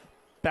block.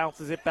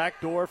 Bounces it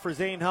back door for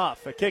Zane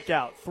Huff. A kick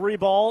out. 3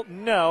 ball,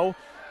 no.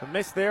 A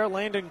miss there.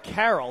 Landon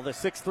Carroll, the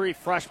 6'3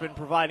 freshman,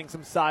 providing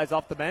some size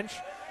off the bench.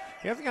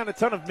 He hasn't gotten a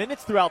ton of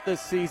minutes throughout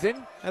this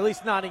season, at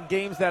least not in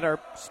games that are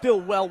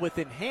still well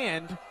within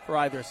hand for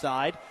either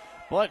side.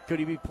 But could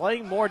he be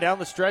playing more down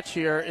the stretch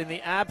here in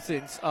the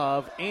absence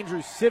of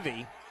Andrew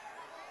Sivvy?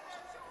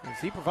 As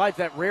he provides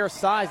that rare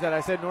size that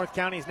I said North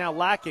County is now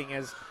lacking,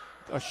 as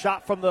a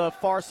shot from the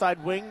far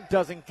side wing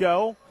doesn't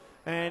go,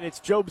 and it's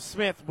Job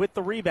Smith with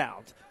the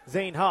rebound.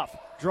 Zane Huff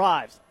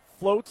drives,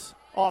 floats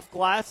off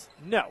glass,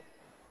 no.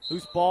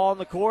 Loose ball on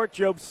the court,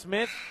 Job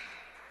Smith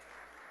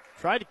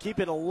tried to keep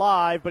it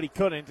alive, but he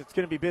couldn't. It's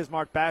going to be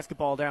Bismarck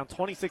basketball down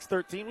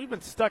 26-13. We've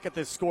been stuck at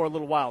this score a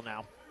little while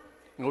now.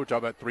 We're talking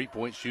about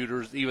three-point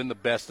shooters, even the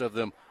best of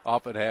them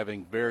often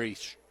having very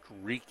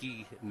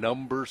streaky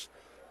numbers.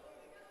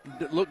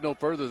 Look no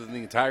further than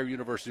the entire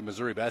University of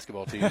Missouri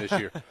basketball team this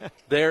year.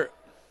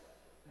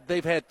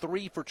 They've had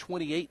 3 for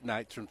 28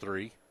 nights from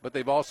 3, but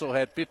they've also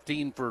had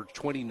 15 for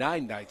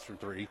 29 nights from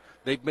 3.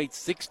 They've made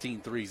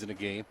 16 threes in a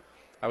game.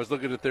 I was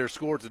looking at their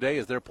score today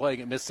as they're playing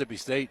at Mississippi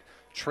State,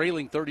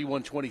 trailing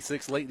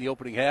 31-26 late in the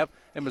opening half,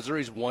 and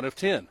Missouri's 1 of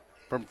 10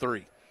 from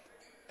 3.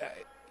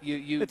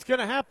 It's going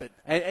to happen.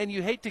 And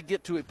you hate to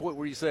get to a point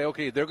where you say,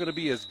 okay, they're going to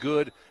be as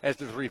good as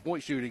the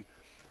three-point shooting.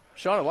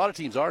 Sean, a lot of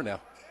teams are now.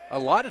 A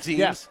lot of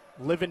teams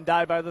live and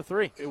die by the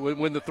 3.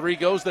 When the 3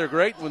 goes, they're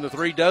great. When the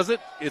 3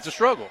 doesn't, it's a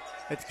struggle.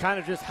 It's kind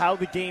of just how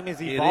the game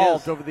has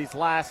evolved over these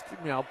last,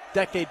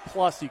 decade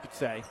plus, you could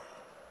say.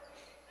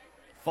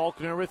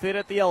 Faulkner with it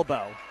at the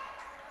elbow.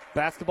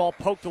 Basketball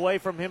poked away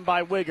from him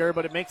by Wigger,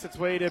 but it makes its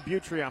way to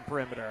Butry on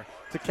perimeter.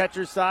 To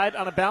catcher's side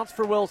on a bounce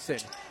for Wilson.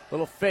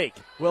 Little fake.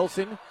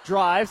 Wilson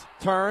drives,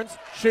 turns,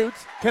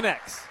 shoots,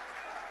 connects.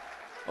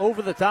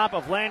 Over the top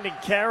of Landon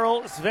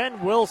Carroll,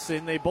 Sven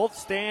Wilson. They both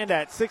stand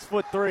at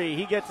 6'3".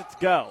 He gets it to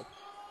go.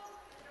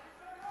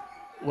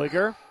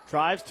 Wigger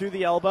drives to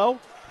the elbow.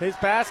 His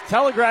pass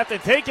telegraphed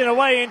and taken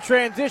away in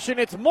transition.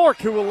 It's Mork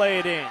who will lay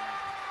it in.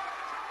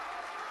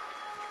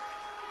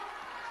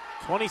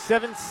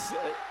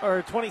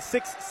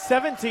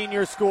 26-17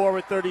 your score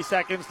with 30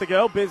 seconds to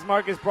go.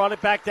 Bismarck has brought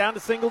it back down to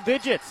single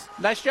digits.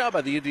 Nice job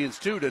by the Indians,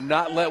 too, to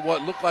not let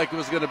what looked like it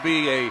was going to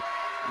be a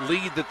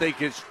lead that they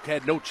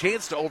had no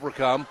chance to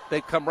overcome.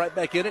 They've come right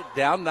back in it,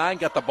 down 9,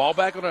 got the ball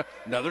back on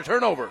another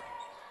turnover.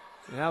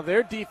 Now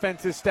their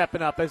defense is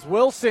stepping up as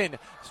Wilson,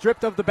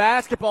 stripped of the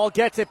basketball,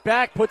 gets it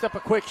back, puts up a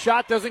quick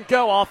shot, doesn't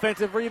go.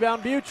 Offensive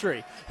rebound,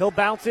 Butry. He'll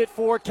bounce it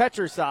for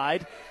catcher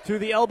side to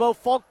the elbow,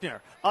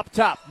 Faulkner. Up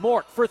top,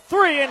 Mork for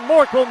 3, and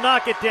Mork will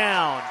knock it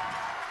down.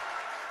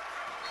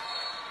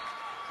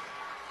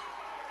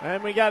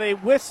 And we got a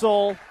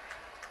whistle,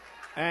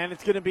 and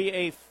it's going to be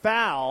a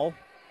foul.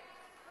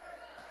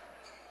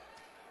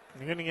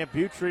 You're going to get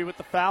Butry with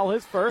the foul,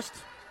 his first.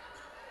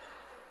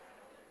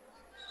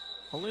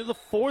 Only the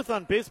 4th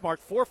on Bismarck,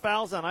 4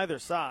 fouls on either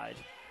side.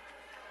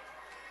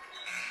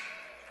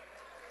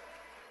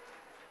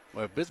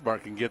 Well, if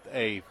Bismarck can get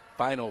a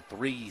final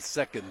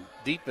 3-second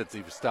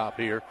defensive stop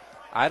here,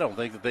 I don't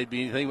think that they'd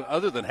be anything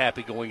other than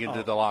happy going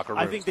into the locker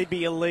room. I think they'd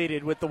be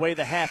elated with the way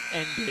the half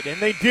ended, and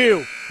they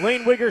do.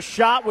 Lane Wigger's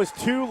shot was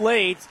too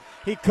late.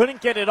 He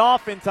couldn't get it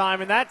off in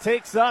time, and that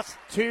takes us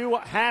to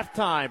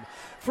halftime.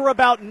 For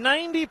about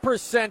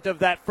 90% of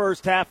that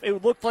first half,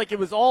 it looked like it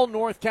was all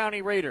North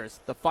County Raiders.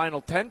 The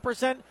final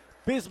 10%,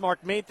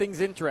 Bismarck made things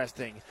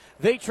interesting.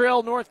 They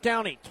trail North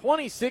County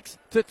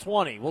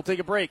 26-20. We'll take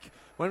a break.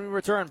 When we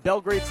return,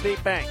 Belgrade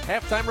State Bank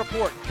halftime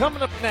report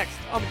coming up next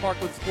on the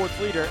Parkland Sports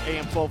Leader,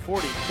 AM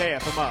 1240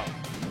 KFMO.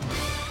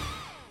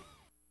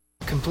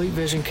 Complete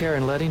Vision Care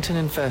in Leadington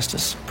and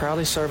Festus,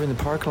 proudly serving the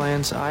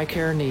Parkland's eye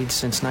care needs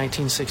since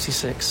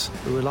 1966.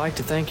 We would like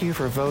to thank you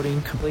for voting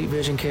Complete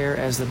Vision Care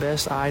as the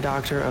best eye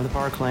doctor of the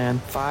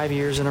Parkland 5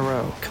 years in a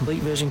row.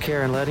 Complete Vision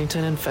Care in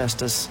Leadington and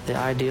Festus, the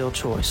ideal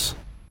choice.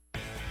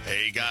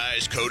 Hey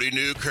guys, Cody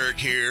Newkirk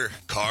here.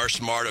 Car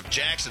Smart of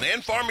Jackson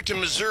and Farmington,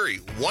 Missouri.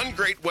 One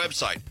great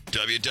website,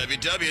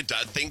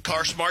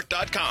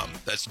 www.thinkcarsmart.com.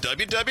 That's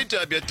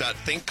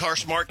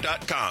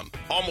www.thinkcarsmart.com.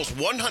 Almost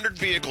 100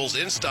 vehicles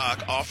in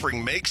stock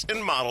offering makes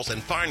and models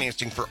and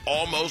financing for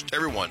almost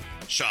everyone.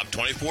 Shop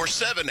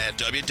 24/7 at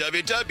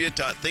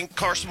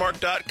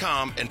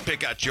www.thinkcarsmart.com and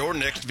pick out your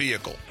next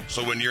vehicle.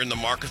 So when you're in the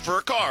market for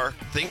a car,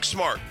 think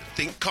smart.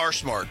 Think Car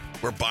Smart,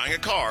 where buying a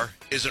car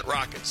isn't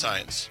rocket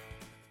science.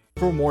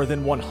 For more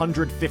than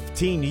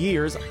 115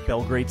 years,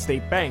 Belgrade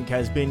State Bank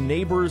has been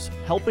neighbors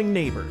helping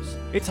neighbors.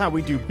 It's how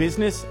we do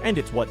business, and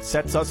it's what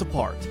sets us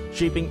apart,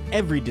 shaping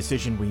every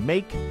decision we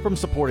make, from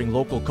supporting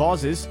local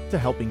causes to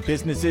helping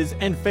businesses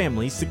and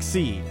families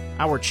succeed.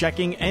 Our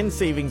checking and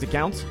savings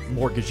accounts,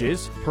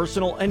 mortgages,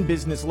 personal and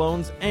business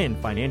loans, and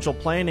financial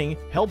planning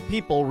help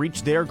people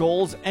reach their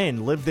goals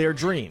and live their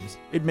dreams.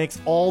 It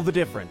makes all the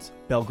difference.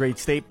 Belgrade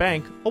State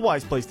Bank, a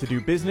wise place to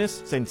do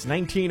business since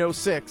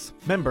 1906.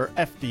 Member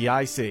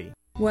FDIC.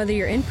 Whether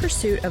you're in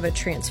pursuit of a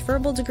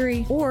transferable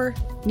degree or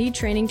need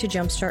training to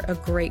jumpstart a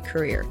great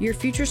career, your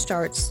future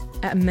starts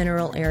at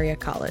Mineral Area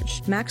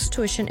College. Max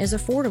tuition is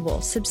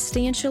affordable,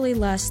 substantially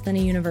less than a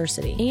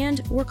university,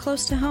 and we're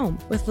close to home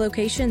with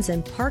locations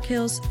in Park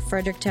Hills,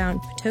 Fredericktown,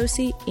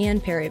 Potosi,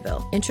 and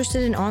Perryville.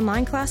 Interested in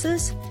online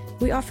classes?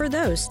 We offer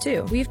those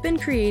too. We've been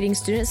creating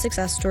student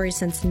success stories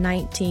since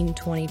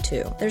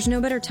 1922. There's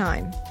no better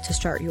time to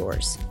start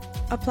yours.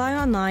 Apply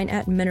online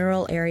at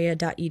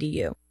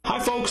mineralarea.edu. Hi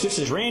folks, this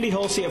is Randy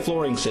Hulsey at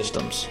Flooring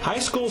Systems. High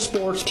school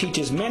sports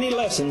teaches many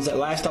lessons that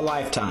last a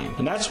lifetime,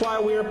 and that's why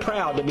we are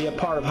proud to be a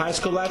part of high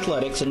school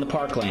athletics in the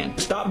Parkland.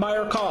 Stop by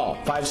or call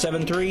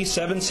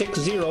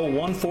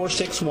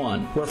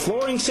 573-760-1461. We're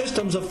Flooring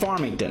Systems of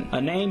Farmington,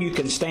 a name you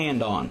can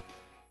stand on.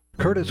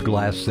 Curtis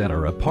Glass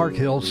Center of Park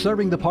Hills,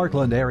 serving the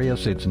Parkland area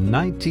since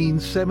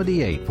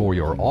 1978 for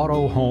your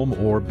auto, home,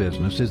 or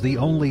business, is the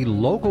only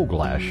local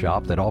glass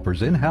shop that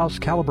offers in-house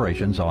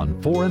calibrations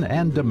on foreign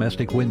and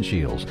domestic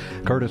windshields.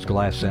 Curtis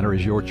Glass Center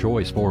is your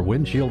choice for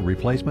windshield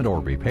replacement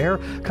or repair,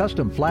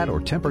 custom flat or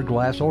tempered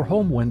glass or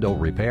home window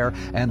repair,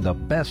 and the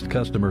best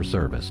customer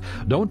service.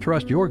 Don't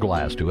trust your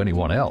glass to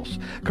anyone else.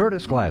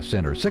 Curtis Glass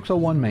Center,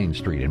 601 Main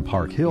Street in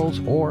Park Hills,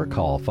 or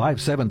call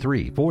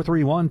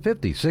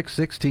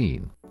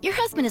 573-431-5616. Your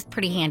husband is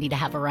pretty handy to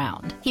have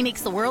around. He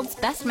makes the world's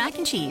best mac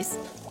and cheese.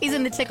 He's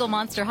in the Tickle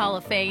Monster Hall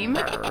of Fame.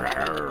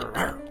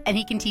 And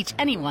he can teach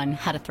anyone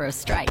how to throw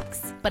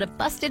strikes. But a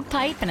busted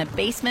pipe and a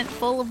basement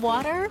full of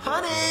water?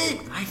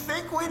 Honey, I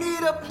think we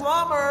need a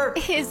plumber.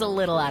 Is a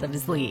little out of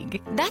his league.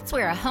 That's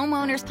where a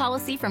homeowner's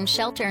policy from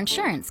Shelter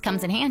Insurance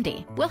comes in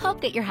handy. We'll help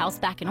get your house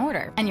back in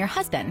order and your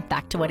husband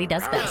back to what he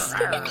does best.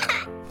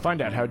 Find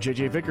out how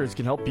JJ Vickers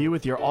can help you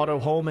with your auto,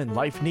 home, and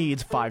life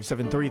needs.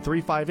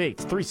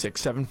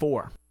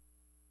 573-358-3674.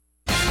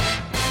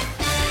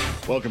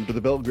 Welcome to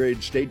the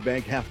Belgrade State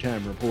Bank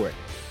Halftime Report.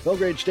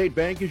 Belgrade State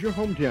Bank is your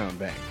hometown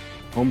bank.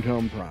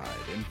 Hometown pride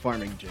in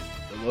Farmington,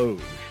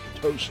 Deloge,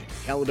 Potosi,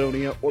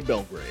 Caledonia, or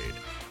Belgrade.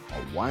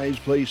 A wise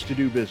place to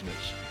do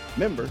business.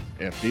 Member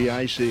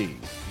FDIC.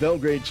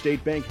 Belgrade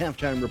State Bank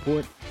Halftime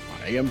Report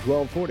on AM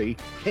 1240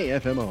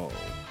 KFMO.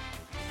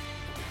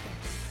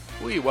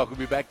 We welcome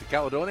you back to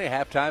Caledonia.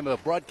 Halftime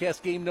of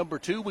broadcast game number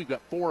 2. We've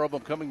got 4 of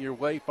them coming your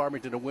way.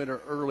 Farmington a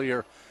winner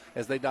earlier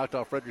as they knocked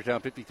off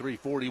Fredericktown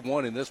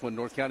 53-41. In this one,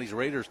 North County's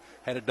Raiders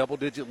had a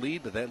double-digit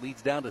lead, but that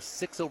leads down to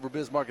 6 over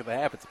Bismarck at the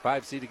half. It's a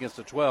 5 seed against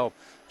a 12.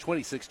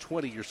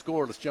 26-20 your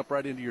score. Let's jump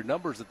right into your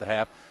numbers at the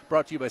half.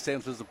 Brought to you by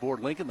Sam Sism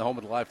Ford Lincoln, the home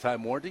of the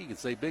lifetime warranty. You can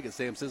save big at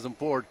Sam Sism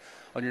Ford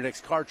on your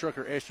next car, truck,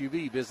 or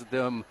SUV. Visit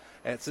them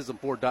at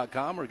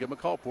SismFord.com or give them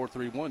a call,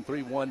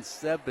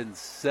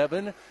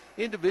 431-3177.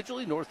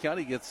 Individually, North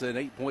County gets an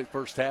 8-point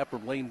first half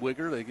from Lane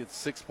Wigger. They get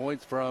 6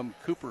 points from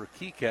Cooper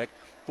Kekek,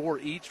 4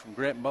 each from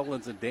Grant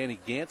Mullins and Danny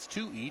Gantz,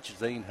 2 each,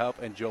 Zane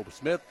Hupp and Joe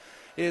Smith.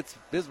 It's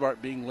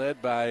Bismarck being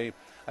led by,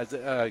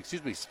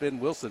 Spin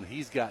Wilson.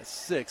 He's got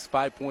 6,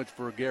 5 points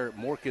for Garrett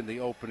Mork in the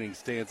opening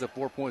stanza,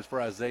 4 points for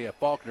Isaiah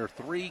Faulkner,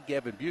 3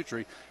 Gavin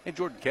Butry, and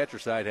Jordan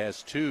Catcherside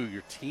has 2.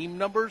 Your team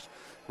numbers,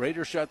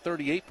 Raiders shot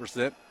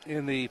 38%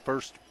 in the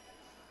first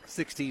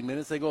 16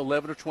 minutes. They go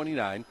 11 of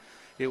 29.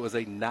 It was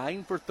a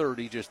 9 for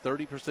 30, just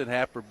 30%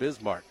 half for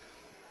Bismarck.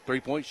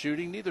 3-point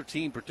shooting, neither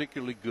team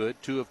particularly good.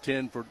 2 of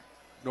 10 for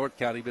North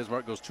County.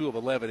 Bismarck goes 2 of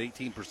 11,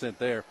 18%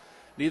 there.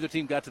 Neither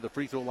team got to the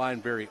free throw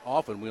line very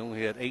often. We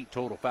only had 8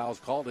 total fouls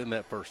called in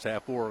that first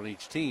half, 4 on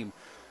each team.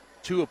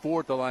 2 of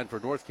 4 at the line for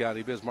North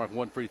County. Bismarck,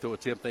 1 free throw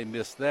attempt. They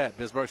missed that.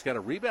 Bismarck's got a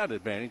rebound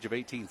advantage of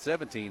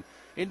 18-17.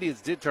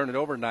 Indians did turn it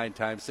over 9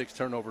 times, 6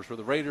 turnovers for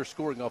the Raiders,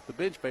 scoring off the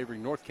bench,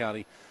 favoring North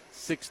County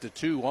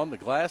 6-2 on the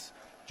glass.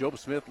 Job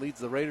Smith leads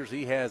the Raiders.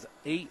 He has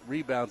 8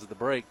 rebounds at the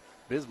break.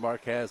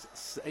 Bismarck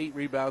has 8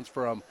 rebounds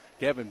from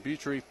Gavin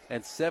Butry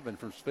and 7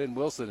 from Sven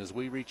Wilson as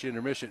we reach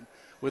intermission,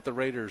 with the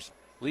Raiders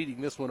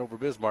leading this one over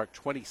Bismarck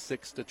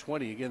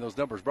 26-20. Again, those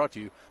numbers brought to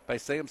you by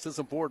Sam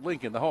Sisson Ford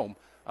Lincoln, the home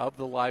of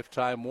the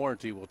lifetime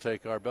warranty. We'll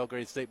take our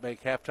Belgrade State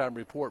Bank halftime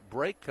report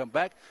break, come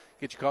back,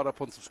 get you caught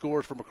up on some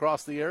scores from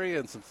across the area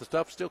and some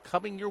stuff still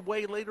coming your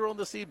way later on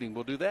this evening.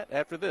 We'll do that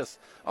after this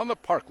on the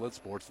Parkland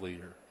Sports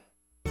Leader.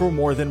 For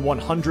more than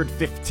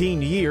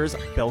 115 years,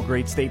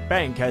 Belgrade State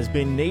Bank has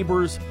been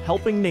neighbors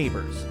helping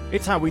neighbors.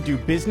 It's how we do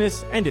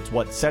business, and it's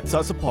what sets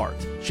us apart,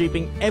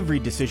 shaping every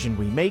decision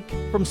we make,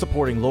 from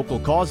supporting local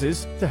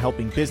causes to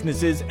helping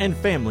businesses and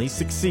families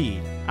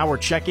succeed. Our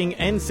checking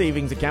and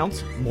savings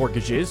accounts,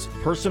 mortgages,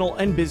 personal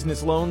and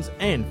business loans,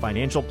 and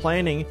financial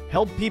planning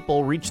help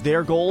people reach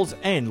their goals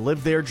and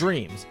live their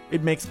dreams.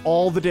 It makes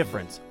all the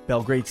difference.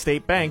 Belgrade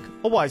State Bank,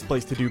 a wise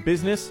place to do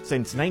business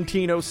since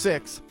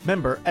 1906.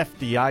 Member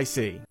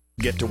FDIC.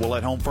 Get to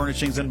Willett Home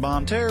Furnishings in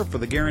Bonne Terre for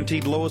the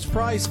guaranteed lowest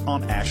price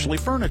on Ashley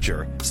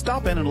Furniture.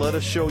 Stop in and let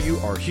us show you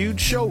our huge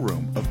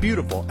showroom of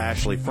beautiful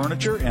Ashley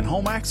furniture and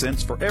home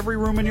accents for every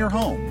room in your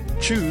home.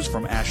 Choose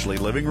from Ashley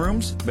living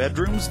rooms,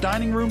 bedrooms,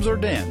 dining rooms, or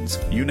dens.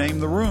 You name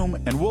the room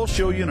and we'll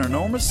show you an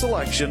enormous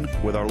selection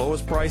with our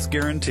lowest price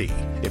guarantee.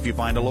 If you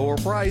find a lower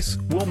price,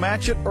 we'll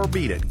match it or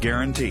beat it,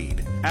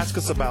 guaranteed. Ask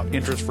us about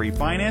interest-free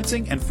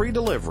financing and free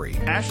delivery.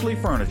 Ashley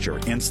Furniture,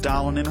 in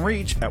style and in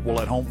reach at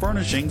Willett Home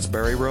Furnishings,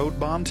 Berry Road,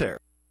 Bonne Terre.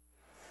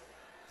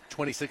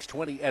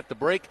 26-20 at the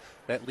break.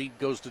 That lead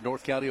goes to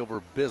North County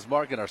over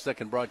Bismarck in our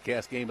second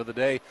broadcast game of the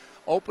day.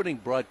 Opening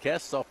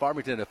broadcast saw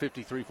Farmington a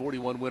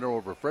 53-41 winner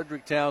over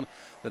Fredericktown.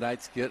 The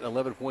Knights get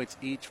 11 points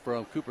each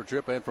from Cooper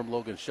Tripp and from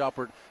Logan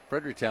Shoppert.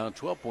 Fredericktown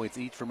 12 points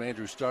each from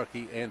Andrew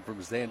Starkey and from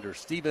Xander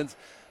Stevens.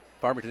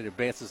 Farmington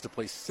advances to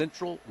play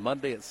Central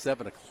Monday at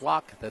 7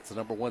 o'clock. That's the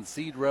number 1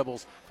 seed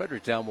Rebels.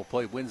 Fredericktown will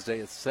play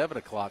Wednesday at 7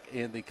 o'clock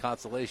in the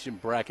consolation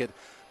bracket.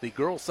 The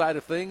girls' side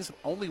of things,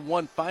 only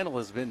one final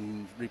has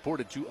been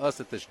reported to us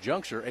at this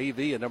juncture. AV,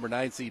 a number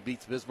 9 seed,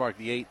 beats Bismarck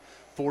the 8,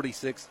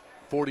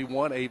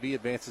 46-41. AV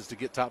advances to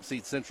get top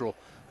seed Central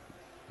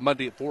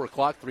Monday at 4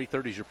 o'clock.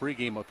 3:30 is your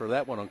pregame for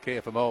that one on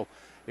KFMO.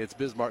 It's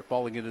Bismarck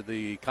falling into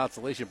the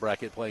consolation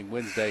bracket, playing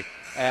Wednesday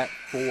at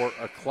 4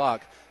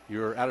 o'clock.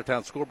 Your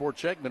out-of-town scoreboard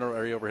check, Mineral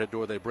Area Overhead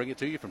Door. They bring it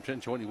to you from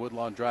 1020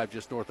 Woodlawn Drive,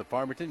 just north of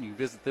Farmington. You can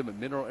visit them at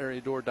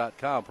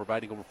mineralareadoor.com,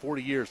 providing over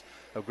 40 years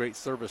of great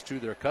service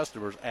to their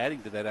customers.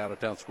 Adding to that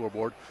out-of-town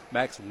scoreboard,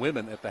 Max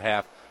women at the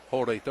half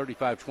hold a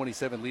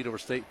 35-27 lead over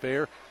State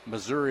Fair.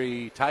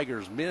 Missouri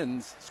Tigers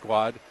men's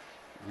squad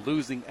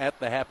losing at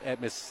the half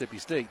at Mississippi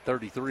State,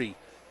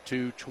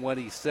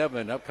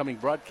 33-27. Upcoming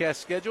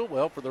broadcast schedule,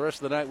 well, for the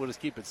rest of the night, we'll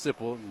just keep it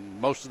simple.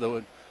 Most of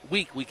the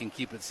week we can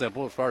keep it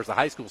simple. As far as the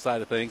high school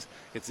side of things,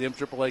 it's the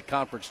MAAA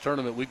Conference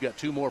Tournament. We've got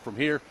 2 more from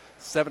here.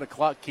 7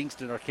 o'clock,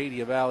 Kingston,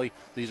 Arcadia Valley.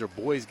 These are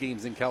boys'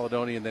 games in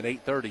Caledonia. And then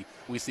 8:30,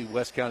 we see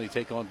West County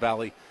take on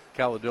Valley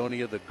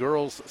Caledonia. The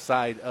girls'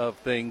 side of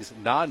things,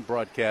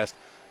 non-broadcast,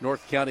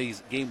 North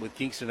County's game with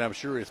Kingston, I'm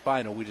sure, is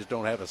final. We just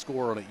don't have a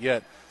score on it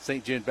yet.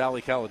 St. John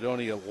Valley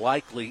Caledonia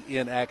likely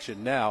in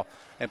action now.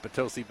 And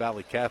Potosi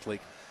Valley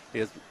Catholic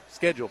is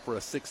scheduled for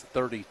a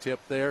 6:30 tip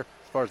there.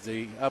 As far as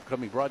the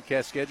upcoming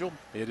broadcast schedule,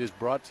 it is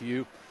brought to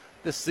you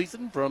this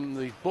season from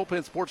the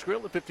Bullpen Sports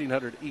Grill at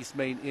 1500 East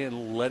Main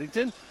in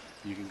Leadington.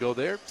 You can go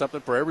there, something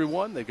for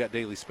everyone. They've got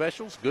daily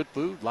specials, good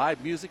food,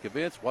 live music,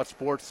 events, watch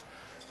sports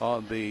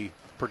on the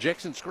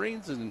projection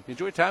screens, and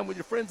enjoy time with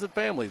your friends and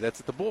family. That's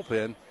at the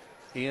Bullpen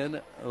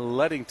in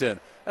Leadington.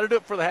 That'll do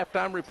it for the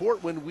halftime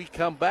report. When we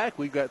come back,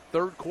 we've got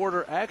third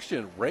quarter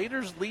action.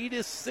 Raiders lead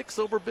is 6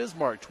 over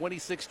Bismarck,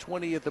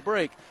 26-20 at the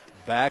break.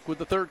 Back with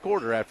the third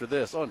quarter after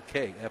this on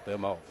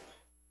KFMO.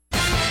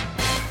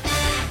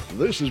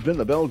 This has been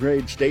the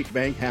Belgrade State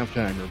Bank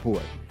Halftime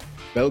Report.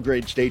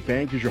 Belgrade State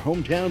Bank is your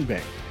hometown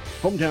bank.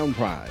 Hometown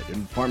pride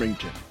in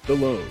Farmington,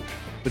 Deloge,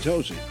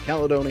 Potosi,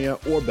 Caledonia,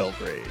 or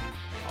Belgrade.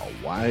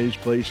 A wise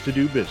place to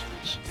do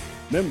business.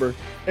 Member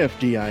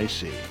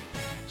FDIC.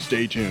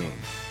 Stay tuned.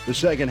 The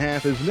second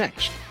half is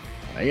next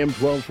on AM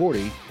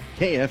 1240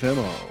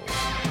 KFMO.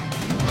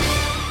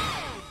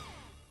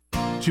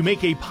 To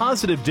make a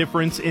positive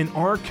difference in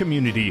our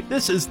community,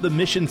 this is the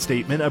mission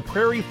statement of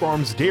Prairie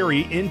Farms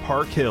Dairy in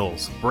Park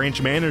Hills.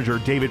 Branch Manager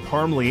David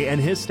Parmley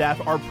and his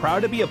staff are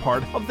proud to be a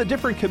part of the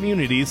different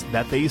communities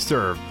that they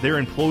serve. Their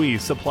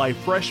employees supply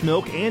fresh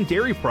milk and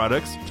dairy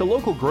products to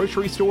local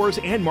grocery stores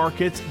and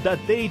markets that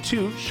they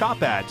too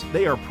shop at.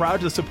 They are proud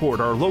to support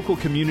our local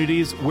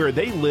communities where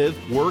they live,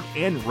 work,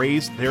 and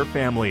raise their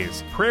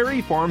families.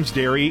 Prairie Farms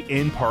Dairy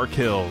in Park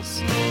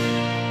Hills.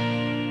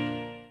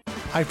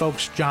 Hi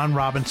folks, John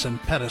Robinson,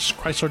 Pettis,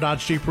 Chrysler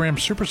Dodge Jeep Ram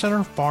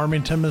Supercenter,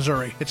 Farmington,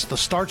 Missouri. It's the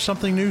Start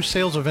Something New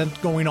sales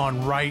event going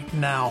on right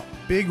now.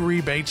 Big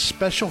rebates,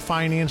 special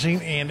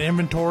financing, and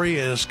inventory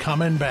is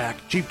coming back.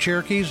 Jeep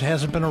Cherokees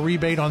hasn't been a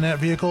rebate on that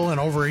vehicle in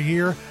over a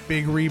year.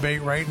 Big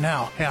rebate right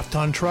now.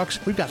 Half-ton trucks,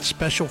 we've got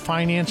special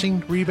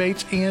financing,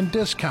 rebates, and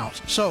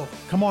discounts. So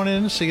come on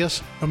in and see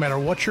us. No matter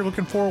what you're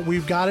looking for,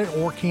 we've got it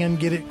or can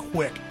get it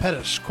quick.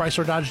 Pettis,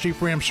 Chrysler Dodge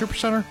Jeep Ram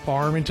Supercenter,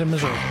 Farmington,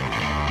 Missouri.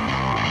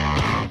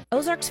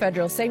 Ozarks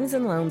Federal Savings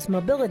and Loans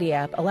Mobility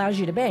app allows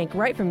you to bank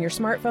right from your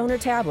smartphone or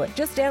tablet.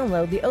 Just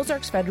download the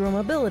Ozarks Federal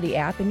Mobility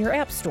app in your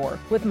app store.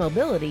 With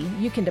Mobility,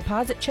 you can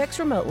deposit checks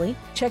remotely,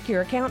 check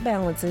your account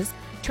balances,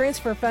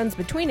 transfer funds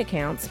between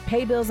accounts,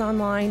 pay bills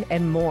online,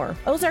 and more.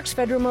 Ozarks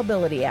Federal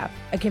Mobility app,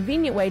 a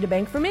convenient way to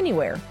bank from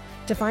anywhere.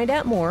 To find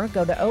out more,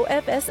 go to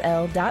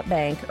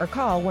ofsl.bank or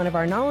call one of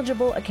our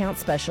knowledgeable account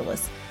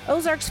specialists.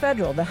 Ozarks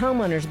Federal, the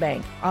homeowner's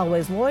bank.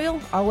 Always loyal,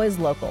 always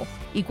local.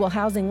 Equal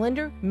housing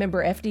lender,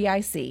 member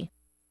FDIC.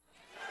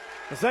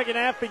 The second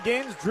half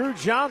begins. Drew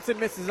Johnson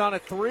misses on a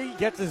three,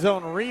 gets his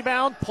own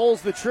rebound,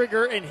 pulls the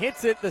trigger, and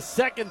hits it the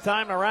second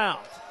time around.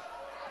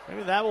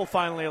 Maybe that will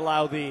finally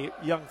allow the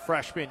young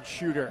freshman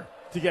shooter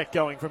to get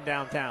going from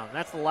downtown.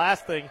 That's the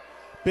last thing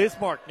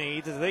Bismarck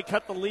needs as they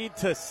cut the lead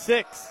to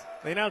 6.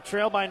 They now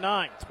trail by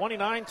 9,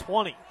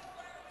 29-20.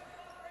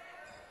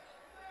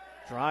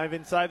 Drive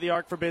inside the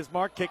arc for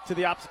Bismarck. Kick to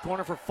the opposite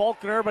corner for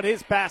Faulkner, but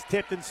his pass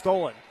tipped and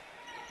stolen.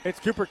 It's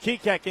Cooper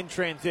Kekek in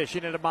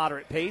transition at a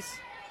moderate pace.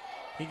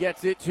 He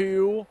gets it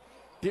to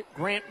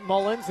Grant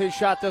Mullins. His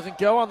shot doesn't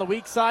go. On the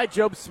weak side,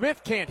 Job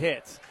Smith can't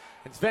hit.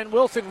 And Sven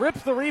Wilson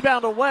rips the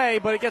rebound away,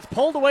 but it gets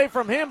pulled away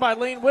from him by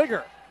Lane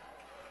Wigger.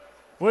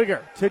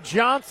 Wigger to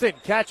Johnson.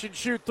 Catch and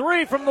shoot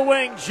three from the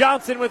wing.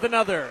 Johnson with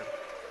another.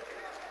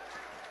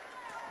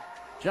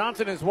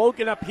 Johnson has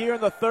woken up here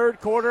in the third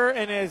quarter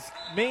and has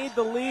made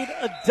the lead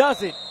a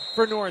dozen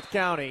for North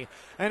County.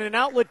 And an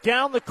outlet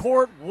down the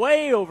court,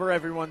 way over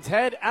everyone's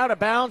head, out of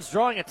bounds,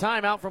 drawing a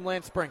timeout from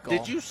Lance Sprinkle.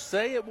 Did you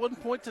say at one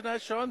point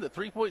tonight, Sean, that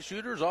three-point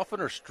shooters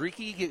often are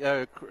streaky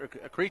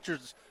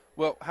creatures?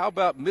 Well, how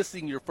about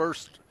missing your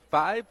first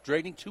 5,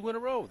 draining 2 in a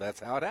row?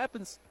 That's how it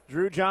happens.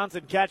 Drew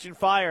Johnson catching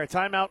fire.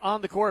 Timeout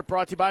on the court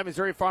brought to you by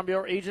Missouri Farm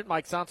Bureau agent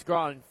Mike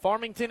Sansegraw in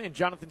Farmington and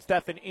Jonathan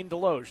Steffen in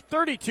Deloge.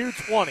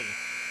 32-20.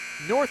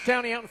 North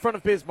County out in front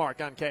of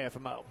Bismarck on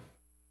KFMO.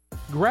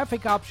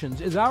 Graphic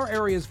Options is our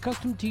area's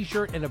custom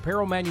t-shirt and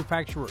apparel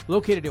manufacturer.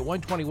 Located at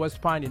 120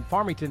 West Pine in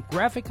Farmington,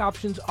 Graphic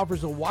Options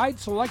offers a wide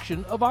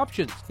selection of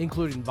options,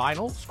 including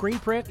vinyl, screen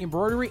print,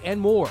 embroidery,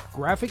 and more.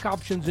 Graphic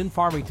Options in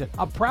Farmington,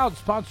 a proud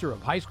sponsor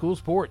of high school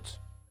sports.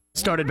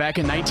 Started back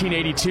in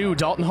 1982,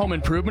 Dalton Home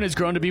Improvement has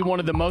grown to be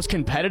one of the most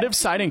competitive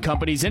siding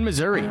companies in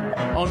Missouri.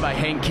 Owned by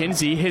Hank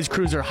Kinsey, his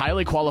crews are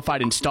highly qualified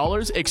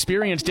installers,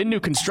 experienced in new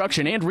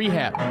construction and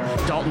rehab.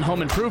 Dalton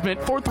Home Improvement,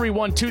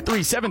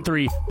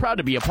 431-2373, proud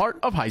to be a part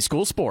of high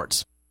school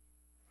sports.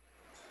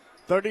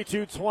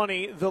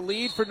 32-20, the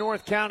lead for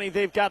North County.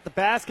 They've got the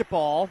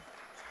basketball.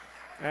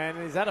 And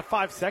is that a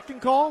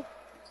 5-second call?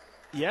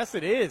 Yes,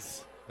 it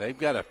is. They've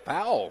got a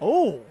foul.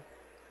 Oh,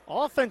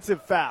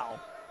 offensive foul.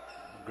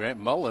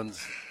 Grant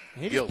Mullins,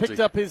 he guilty. Just picked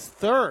up his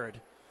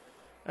third.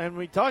 And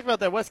we talked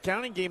about that West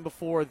County game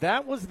before.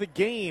 That was the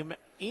game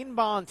in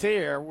Bonne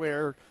Terre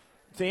where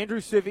Andrew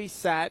Civey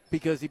sat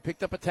because he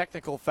picked up a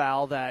technical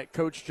foul that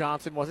Coach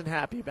Johnson wasn't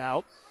happy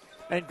about.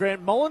 And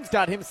Grant Mullins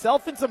got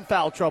himself in some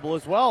foul trouble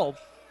as well.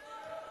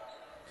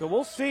 So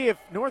we'll see if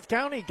North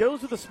County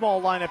goes with a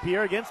small lineup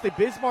here against a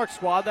Bismarck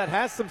squad that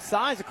has some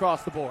size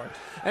across the board.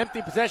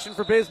 Empty possession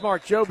for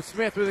Bismarck. Job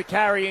Smith with a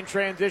carry in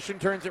transition,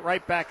 turns it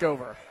right back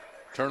over.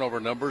 Turnover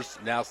numbers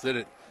now sit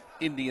at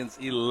Indians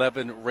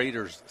 11,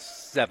 Raiders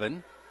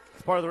 7.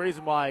 It's part of the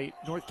reason why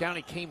North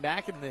County came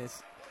back in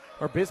this,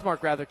 or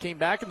Bismarck rather, came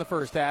back in the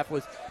first half,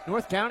 was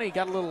North County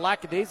got a little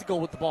lackadaisical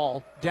with the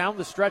ball down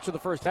the stretch of the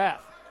first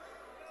half.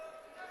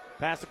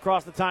 Pass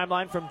across the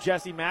timeline from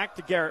Jesse Mack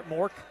to Garrett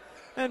Mork,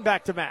 and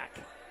back to Mack.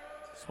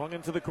 Swung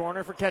into the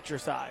corner for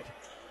Ketcherside.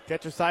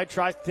 Ketcherside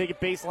tries to take it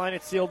baseline,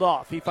 it's sealed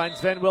off. He finds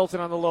Sven Wilson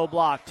on the low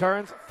block,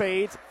 turns,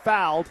 fades,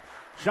 fouled.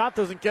 Shot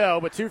doesn't go,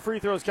 but 2 free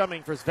throws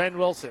coming for Sven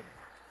Wilson.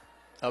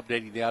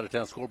 Updating the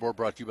out-of-town scoreboard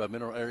brought to you by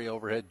Mineral Area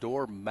Overhead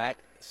Door. Mac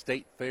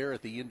State Fair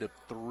at the end of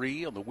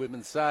 3 on the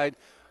women's side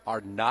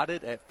are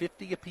knotted at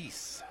 50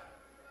 apiece.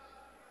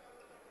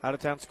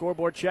 Out-of-town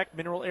scoreboard check.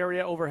 Mineral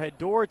Area Overhead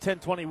Door,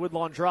 1020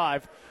 Woodlawn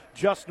Drive.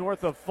 Just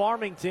north of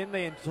Farmington,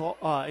 they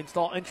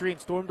install entry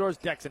and storm doors,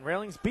 decks, and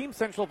railings. Beam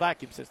Central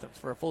Vacuum Systems.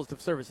 For a full list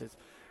of services,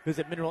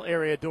 visit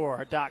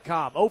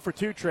mineralareadoor.com. 0 for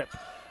 2 trip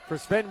for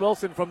Sven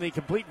Wilson from the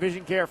Complete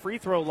Vision Care free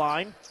throw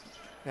line.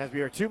 As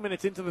we are 2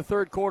 minutes into the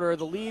third quarter,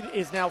 the lead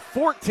is now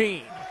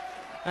 14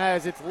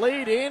 as it's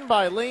laid in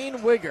by Lane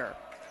Wigger.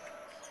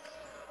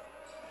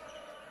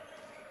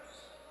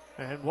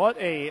 And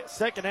what a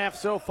second half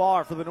so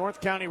far for the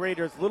North County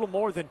Raiders, little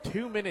more than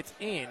 2 minutes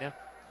in,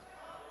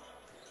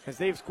 as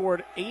they've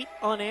scored 8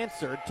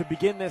 unanswered to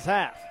begin this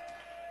half.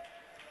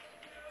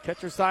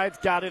 Ketcherside's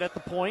got it at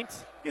the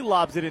point. He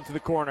lobs it into the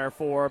corner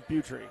for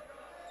Butry.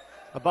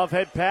 Above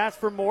head pass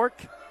for Mork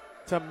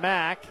to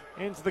Mack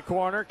into the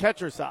corner,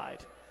 catcher side.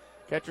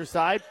 Catcher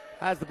side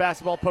has the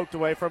basketball poked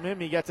away from him.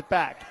 He gets it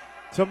back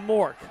to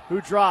Mork,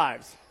 who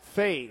drives,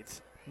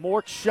 fades.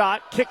 Mork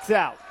shot, kicks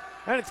out.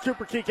 And it's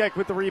Cooper Kekek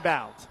with the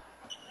rebound.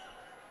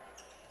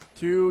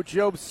 To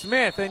Job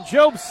Smith. And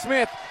Job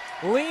Smith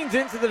leans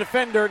into the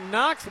defender,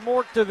 knocks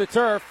Mork to the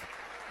turf.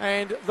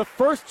 And the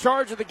first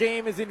charge of the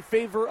game is in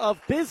favor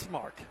of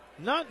Bismarck,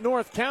 not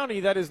North County,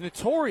 that is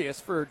notorious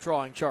for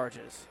drawing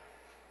charges.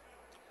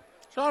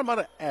 Sean, I'm going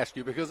to ask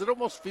you because it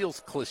almost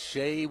feels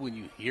cliche when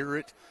you hear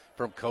it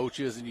from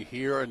coaches and you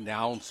hear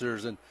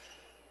announcers.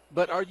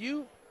 But are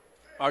you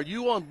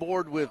on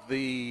board with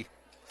the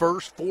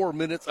first 4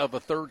 minutes of a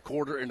third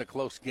quarter in a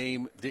close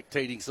game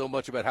dictating so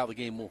much about how the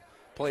game will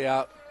play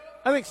out?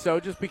 I think so,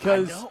 just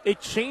because it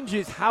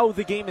changes how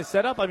the game is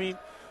set up. I mean,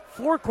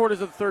 4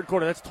 quarters of the third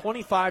quarter, that's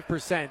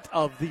 25%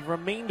 of the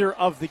remainder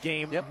of the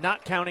game,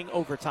 not counting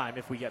overtime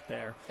if we get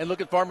there. And look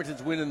at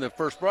Farmington's win in the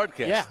first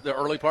broadcast. Yeah. The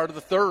early part of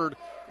the third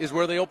is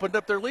where they opened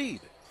up their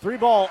lead. 3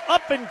 ball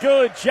up and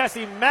good.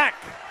 Jesse Mack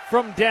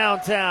from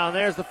downtown.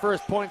 There's the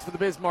first points for the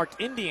Bismarck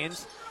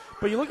Indians.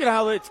 But you look at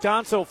how it's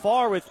gone so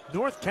far with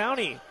North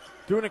County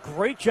doing a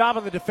great job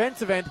on the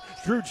defensive end.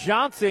 Drew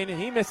Johnson,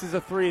 and he misses a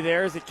 3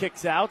 there as it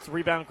kicks out.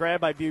 Rebound grab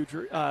by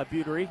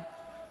Butery.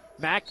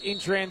 Mack in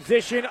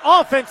transition.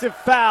 Offensive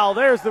foul.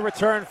 There's the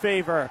return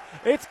favor.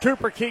 It's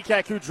Cooper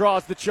Kekek who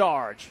draws the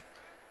charge.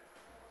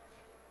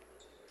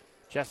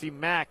 Jesse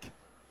Mack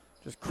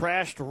just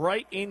crashed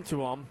right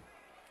into him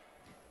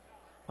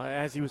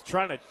as he was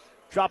trying to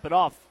drop it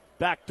off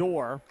back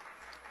door.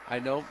 I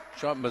know,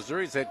 Sean,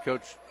 Missouri's head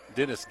coach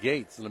Dennis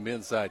Gates on the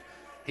men's side,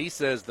 he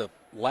says the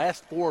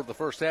last 4 of the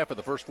first half and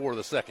the first 4 of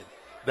the second.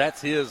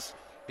 That's his.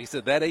 He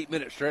said that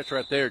 8-minute stretch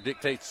right there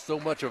dictates so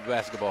much of a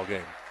basketball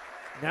game.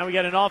 Now we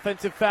got an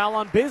offensive foul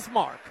on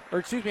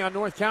on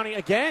North County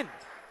again.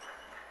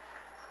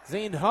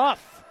 Zane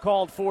Huff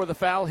called for the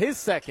foul, his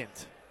second.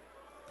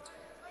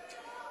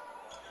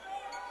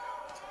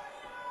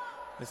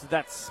 This is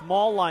that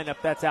small lineup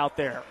that's out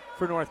there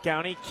for North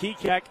County.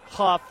 Kekek,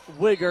 Huff,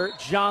 Wigger,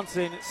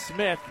 Johnson,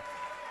 Smith.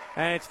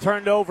 And it's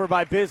turned over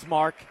by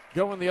Bismarck,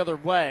 going the other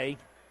way.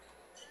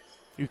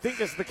 You think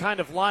this is the kind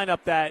of lineup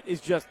that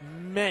is just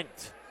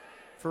meant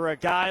for a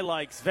guy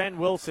like Sven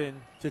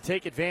Wilson to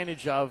take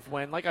advantage of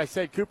when, like I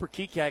said, Cooper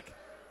Kekek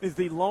is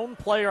the lone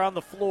player on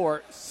the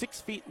floor,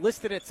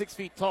 listed at 6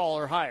 feet tall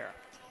or higher.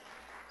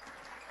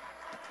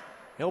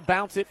 He'll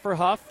bounce it for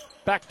Huff.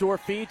 Backdoor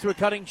feed to a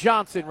cutting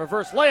Johnson.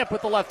 Reverse layup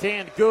with the left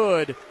hand.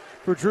 Good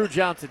for Drew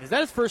Johnson. Is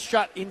that his first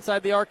shot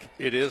inside the arc?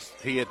 It is.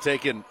 He had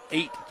taken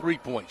 8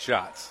 3-point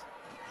shots.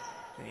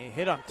 He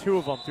hit on 2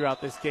 of them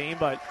throughout this game,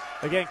 but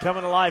again,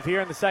 coming alive here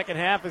in the second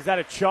half. Is that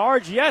a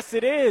charge? Yes,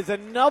 it is.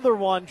 Another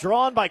one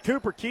drawn by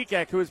Cooper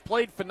Kekek, who has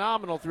played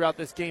phenomenal throughout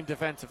this game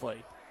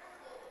defensively.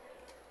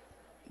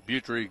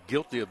 Butery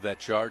guilty of that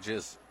charge,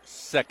 his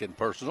second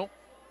personal.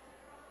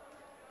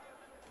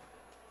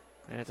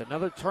 And it's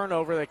another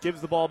turnover that gives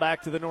the ball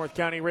back to the North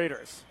County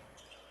Raiders.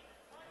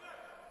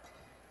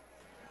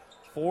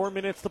 4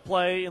 minutes to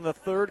play in the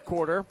third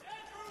quarter.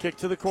 Kick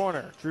to the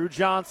corner. Drew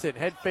Johnson,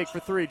 head fake for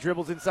 3,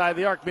 dribbles inside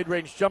the arc,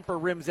 mid-range jumper,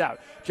 rims out.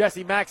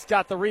 Jesse Mack's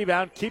got the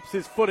rebound, keeps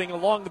his footing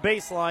along the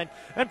baseline,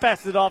 and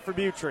passes it off for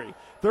Butery.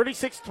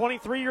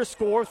 36-23 your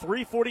score,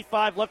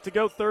 3:45 left to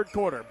go third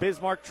quarter.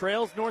 Bismarck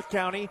trails North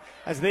County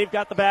as they've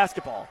got the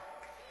basketball.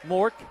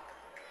 Mork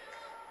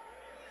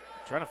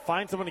trying to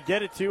find someone to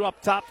get it to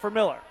up top for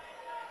Miller.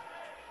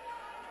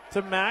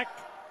 To Mack,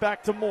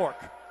 back to Mork.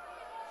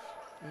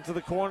 Into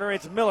the corner,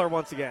 it's Miller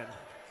once again.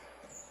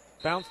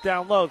 Bounce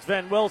down low,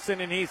 Sven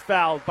Wilson, and he's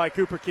fouled by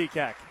Cooper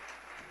Kekek.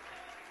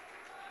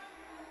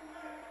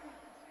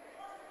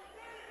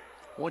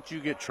 Once you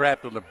get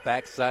trapped on the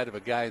backside of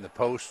a guy in the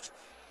post,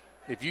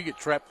 if you get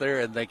trapped there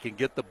and they can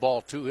get the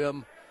ball to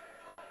him,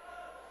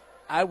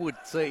 I would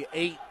say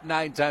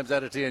 8-9 times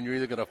out of 10, you're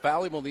either going to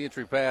foul him on the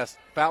entry pass,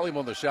 foul him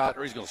on the shot,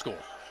 or he's going to score.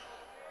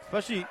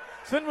 Especially,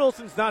 Sven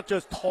Wilson's not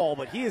just tall,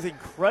 but he is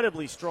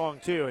incredibly strong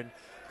too. And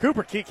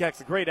Cooper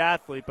Kekek's a great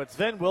athlete, but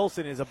Sven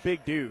Wilson is a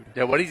big dude.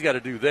 Yeah, what he's got to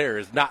do there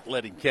is not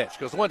let him catch,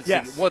 because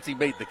once he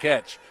made the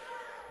catch,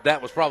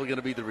 that was probably going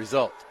to be the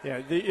result.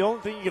 Yeah, the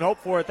only thing you can hope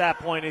for at that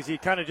point is you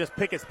kind of just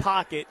pick his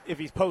pocket if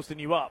he's posting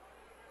you up.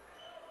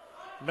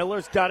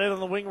 Miller's got it on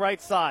the wing right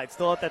side,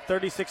 still at that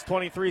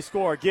 36-23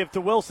 score. Give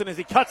to Wilson as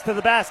he cuts to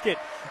the basket,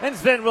 and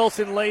Sven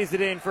Wilson lays it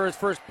in for his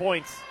first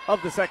points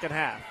of the second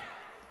half.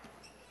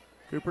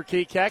 Cooper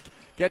Kekek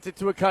gets it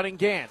to a cutting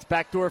Gantz.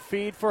 Backdoor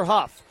feed for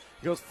Huff.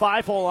 He goes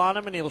 5-hole on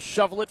him, and he'll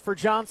shovel it for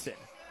Johnson.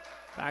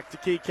 Back to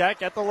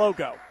Kekek at the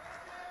logo.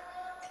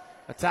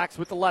 Attacks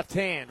with the left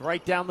hand,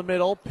 right down the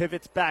middle,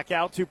 pivots back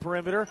out to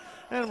perimeter,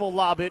 and will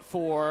lob it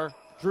for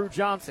Drew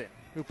Johnson,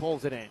 who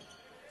pulls it in.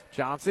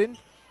 Johnson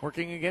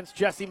working against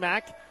Jesse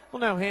Mack, will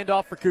now hand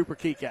off for Cooper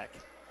Kekek.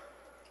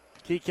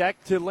 Kekek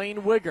to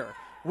Lane Wigger.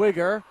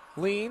 Wigger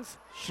leans,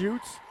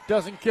 shoots,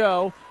 doesn't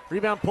go.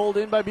 Rebound pulled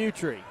in by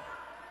Butery.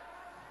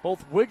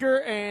 Both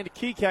Wigger and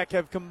Kekek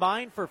have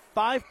combined for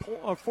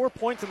 4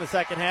 points in the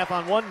second half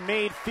on one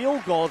made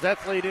field goal.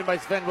 That's laid in by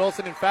Sven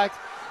Wilson. In fact,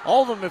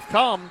 all of them have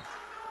come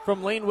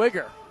from Lane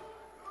Wigger.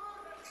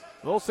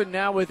 Wilson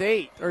now with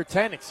 10.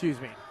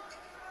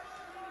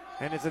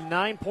 And it's a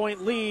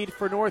 9-point lead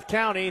for North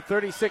County,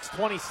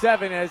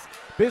 36-27, as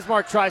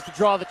Bismarck tries to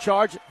draw the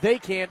charge. They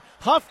can't.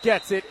 Huff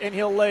gets it, and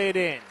he'll lay it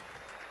in.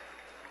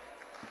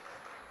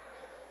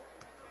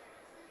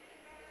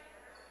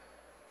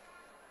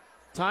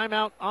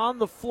 Timeout on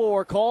the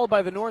floor called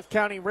by the North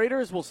County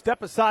Raiders. Will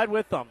step aside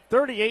with them.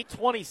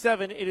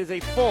 38-27. It is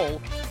a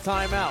full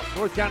timeout.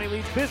 North County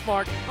leads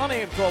Bismarck on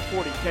AM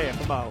 1240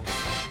 KFMO.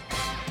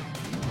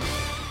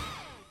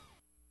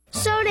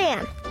 So,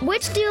 Dan,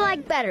 which do you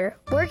like better,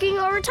 working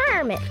or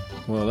retirement?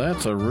 Well,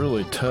 that's a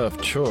really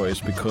tough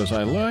choice because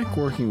I like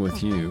working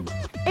with you.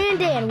 And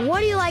Dan,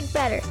 what do you like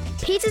better,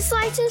 pizza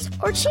slices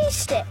or cheese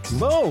sticks?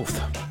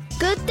 Both.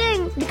 Good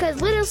thing,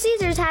 because Little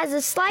Caesars has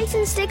a slice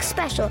and stick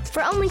special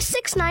for only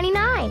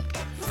 $6.99.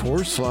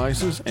 4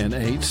 slices and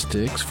 8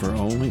 sticks for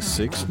only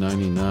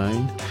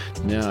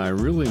 $6.99. Now, I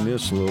really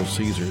miss Little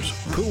Caesars.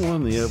 Put one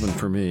in the oven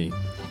for me.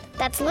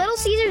 That's Little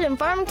Caesars in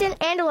Farmington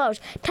and Deloge.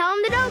 Tell them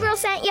the Dough Girl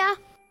sent ya.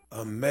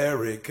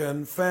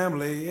 American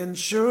Family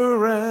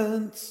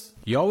Insurance.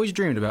 You always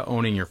dreamed about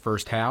owning your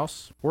first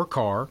house, or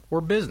car,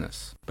 or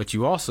business, but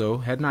you also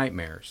had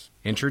nightmares.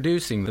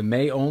 Introducing the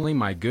May Only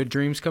My Good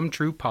Dreams Come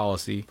True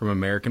policy from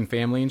American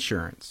Family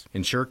Insurance.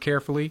 Insure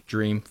carefully,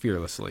 dream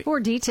fearlessly. For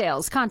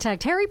details,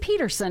 contact Harry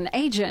Peterson,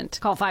 agent.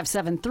 Call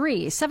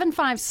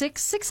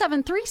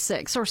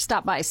 573-756-6736 or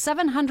stop by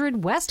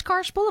 700 West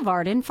Karsh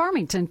Boulevard in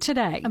Farmington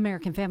today.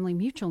 American Family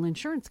Mutual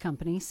Insurance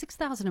Company,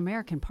 6000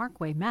 American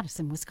Parkway,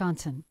 Madison,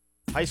 Wisconsin.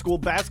 High school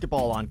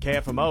basketball on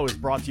KFMO is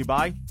brought to you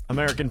by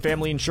American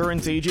Family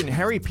Insurance agent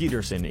Harry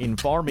Peterson in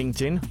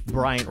Farmington,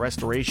 Bryant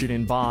Restoration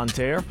in Bonne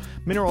Terre,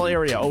 Mineral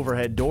Area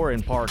Overhead Door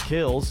in Park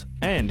Hills,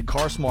 and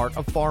CarSmart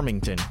of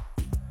Farmington.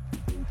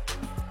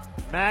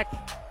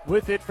 Mack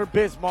with it for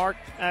Bismarck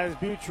as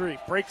Butry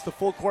breaks the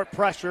full court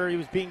pressure. He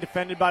was being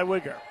defended by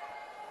Wigger.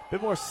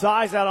 Bit more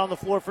size out on the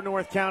floor for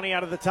North County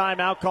out of the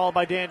timeout called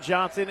by Dan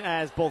Johnson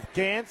as both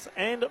Gantz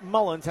and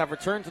Mullins have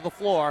returned to the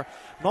floor.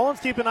 Mullins,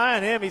 keep an eye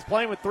on him. He's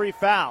playing with 3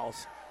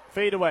 fouls.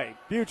 Fade away.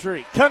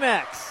 Butry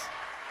connects.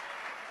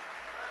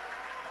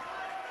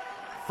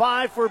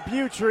 5 for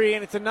Butry,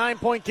 and it's a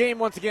 9-point game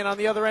once again on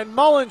the other end.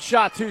 Mullins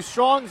shot too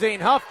strong. Zane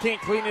Huff can't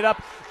clean it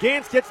up.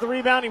 Gantz gets the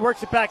rebound. He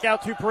works it back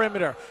out to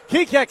perimeter.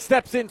 Kekek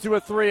steps into a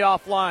 3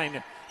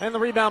 offline, and the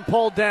rebound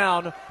pulled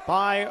down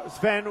by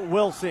Sven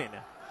Wilson.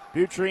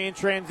 Butry in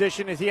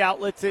transition as he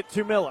outlets it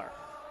to Miller.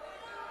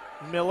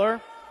 Miller,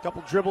 a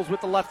couple dribbles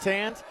with the left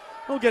hand.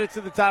 He'll get it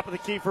to the top of the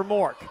key for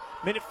Mork.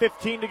 Minute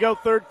 15 to go,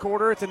 third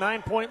quarter. It's a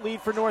 9-point lead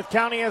for North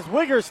County as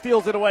Wigger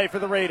steals it away for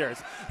the Raiders.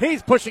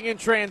 He's pushing in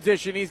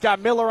transition. He's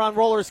got Miller on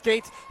roller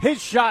skates. His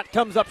shot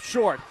comes up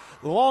short.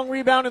 The long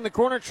rebound in the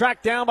corner,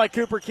 tracked down by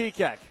Cooper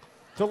Kekek.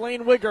 To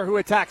Lane Wigger, who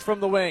attacks from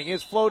the wing.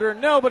 His floater,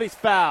 nobody's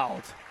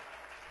fouled.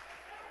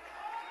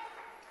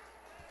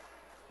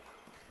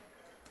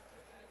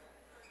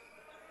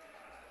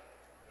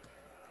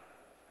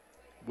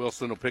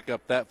 Wilson will pick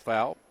up that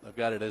foul. I've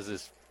got it as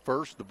his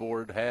first. The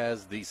board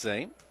has the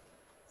same.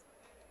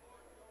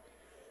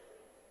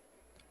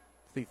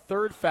 The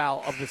third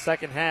foul of the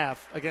second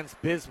half against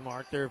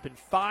Bismarck. There have been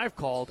 5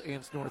 called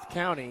against North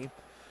County.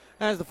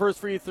 As the first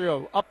free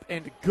throw up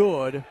and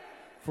good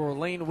for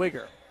Lane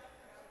Wigger.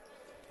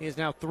 He is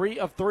now 3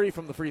 of 3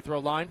 from the free throw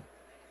line.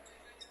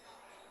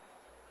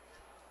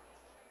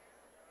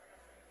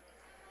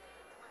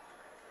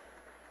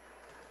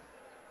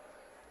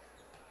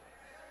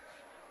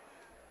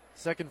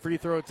 Second free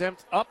throw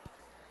attempt up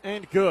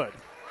and good.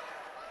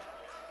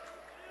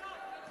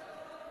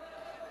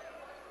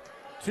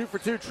 2 for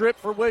 2 trip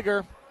for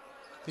Wigger.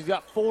 He's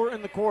got 4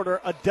 in the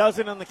quarter, a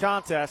dozen in the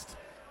contest.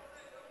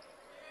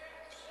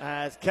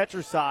 As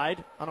catcher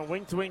side on a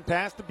wing-to-wing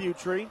pass to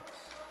Butry,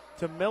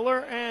 to Miller,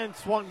 and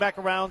swung back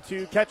around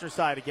to catcher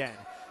side again.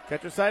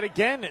 Catcher side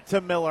again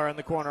to Miller in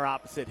the corner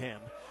opposite him.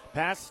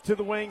 Pass to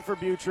the wing for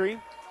Butry,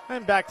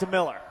 and back to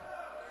Miller.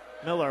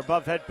 Miller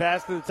above head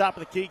pass to the top of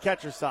the key,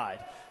 catcher side.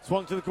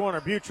 Swung to the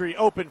corner. Butry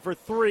open for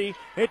 3.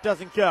 It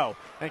doesn't go.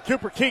 And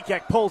Cooper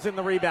Kekek pulls in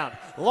the rebound.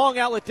 Long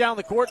outlet down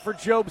the court for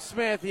Job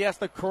Smith. He has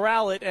to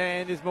corral it,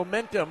 and his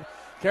momentum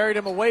carried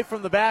him away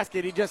from the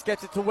basket. He just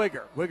gets it to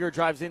Wigger. Wigger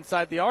drives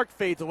inside the arc,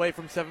 fades away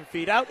from 7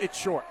 feet out. It's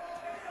short.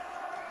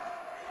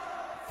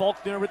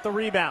 Faulkner with the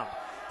rebound.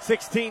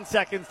 16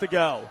 seconds to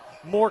go.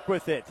 Mork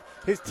with it.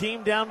 His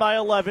team down by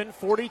 11,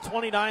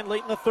 40-29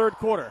 late in the third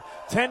quarter.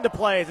 10 to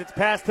play as it's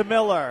passed to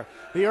Miller.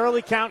 The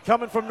early count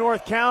coming from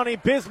North County.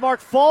 Bismarck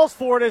falls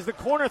for it as the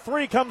corner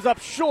 3 comes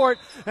up short,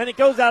 and it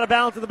goes out of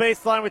bounds to the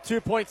baseline with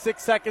 2.6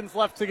 seconds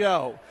left to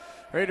go.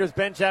 Raiders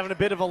bench having a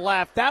bit of a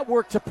laugh. That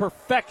worked to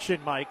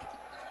perfection, Mike.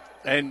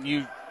 And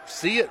you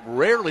see it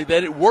rarely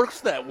that it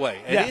works that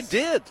way, and yes. It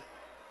did.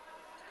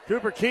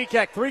 Cooper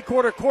Kekek,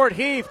 3-quarter court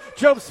heave.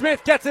 Job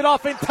Smith gets it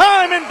off in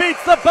time and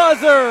beats the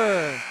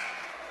buzzer.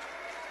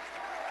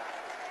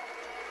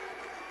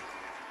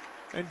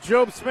 And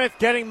Job Smith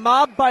getting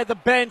mobbed by the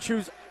bench,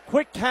 whose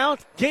quick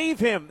count gave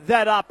him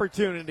that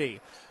opportunity.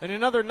 And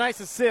another nice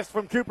assist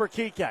from Cooper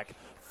Kekek.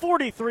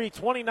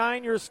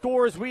 43-29 your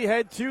score as we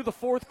head to the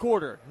fourth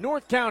quarter.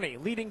 North County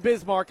leading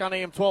Bismarck on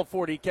AM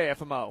 1240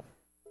 KFMO.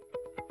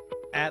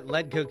 At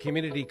Ledco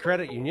Community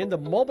Credit Union, the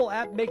mobile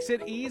app makes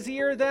it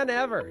easier than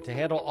ever to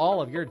handle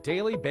all of your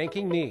daily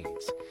banking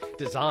needs.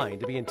 Designed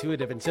to be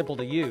intuitive and simple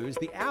to use,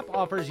 the app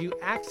offers you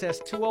access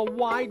to a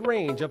wide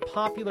range of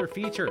popular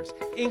features,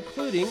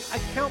 including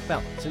account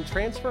balance and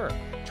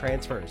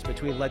transfers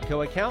between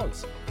Ledco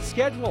accounts,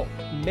 schedule,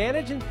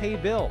 manage and pay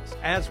bills,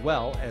 as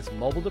well as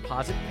mobile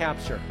deposit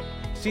capture.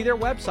 See their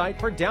website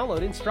for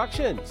download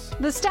instructions.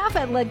 The staff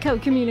at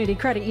Ledco Community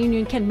Credit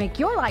Union can make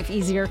your life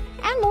easier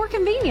and more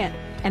convenient.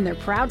 And they're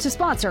proud to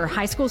sponsor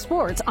high school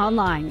sports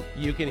online.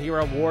 You can hear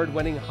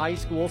award-winning high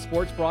school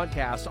sports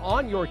broadcasts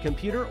on your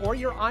computer or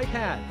your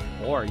iPad.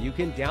 Or you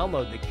can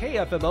download the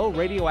KFMO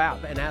radio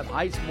app and have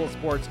high school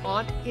sports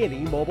on any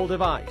mobile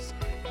device.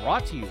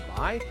 Brought to you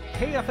by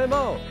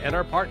KFMO and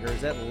our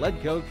partners at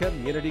Ledco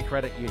Community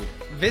Credit Union.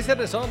 Visit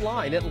us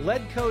online at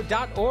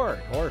ledco.org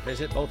or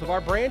visit both of our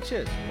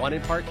branches, one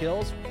in Park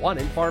Hills, one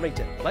in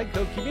Farmington.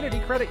 Ledco Community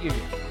Credit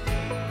Union.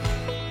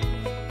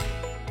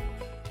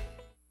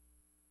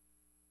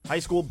 High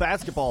school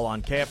basketball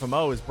on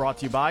KFMO is brought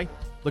to you by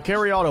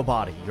LeCarry Auto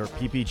Body, your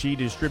PPG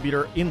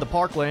distributor in the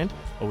Parkland,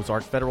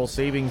 Ozark Federal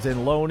Savings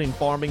and Loan in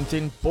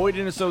Farmington, Boyd &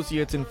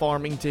 Associates in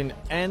Farmington,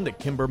 and the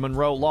Kimber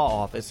Monroe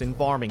Law Office in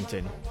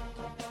Farmington.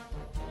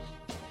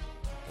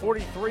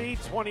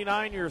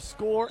 43-29 your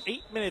score.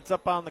 8 minutes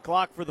up on the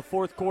clock for the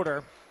fourth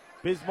quarter.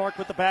 Bismarck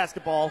with the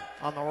basketball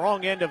on the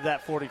wrong end of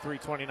that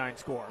 43-29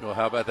 score. Well,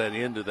 how about that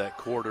end of that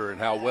quarter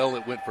and how well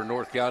it went for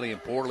North County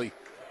and poorly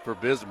for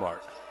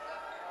Bismarck?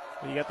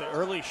 You got the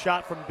early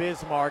shot from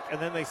Bismarck,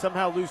 and then they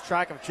somehow lose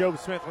track of Job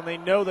Smith when they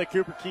know that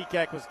Cooper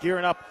Kekek was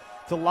gearing up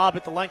to lob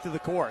it the length of the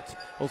court.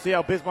 We'll see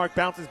how Bismarck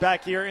bounces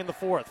back here in the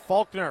fourth.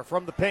 Faulkner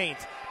from the paint.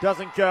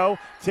 Doesn't go.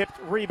 Tipped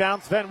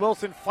rebound. Sven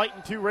Wilson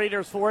fighting two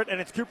Raiders for it, and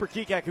it's Cooper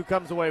Kekek who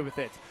comes away with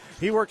it.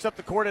 He works up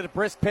the court at a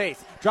brisk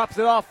pace. Drops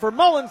it off for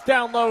Mullins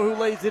down low, who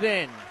lays it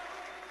in.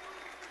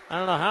 I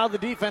don't know how the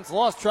defense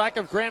lost track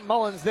of Grant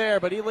Mullins there,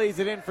 but he lays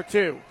it in for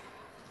two.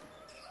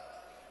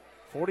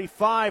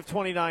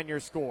 45-29 your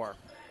score.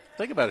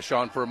 Think about it,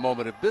 Sean, for a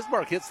moment. If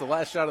Bismarck hits the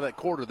last shot of that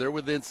quarter, they're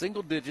within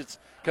single digits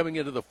coming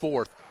into the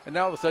fourth. And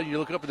now all of a sudden you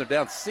look up and they're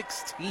down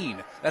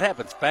 16. That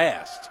happens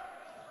fast.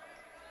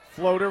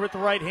 Floater with the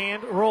right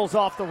hand, rolls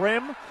off the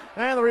rim.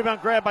 And the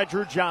rebound grabbed by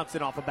Drew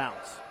Johnson off a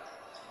bounce.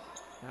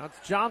 Now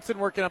it's Johnson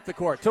working up the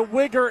court. To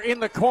Wigger in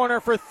the corner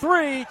for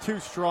three.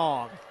 Too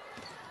strong.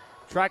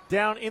 Tracked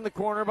down in the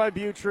corner by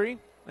Butry.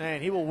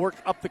 And he will work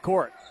up the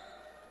court.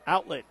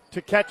 Outlet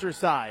to catcher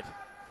side.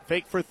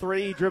 Fake for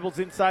three. He dribbles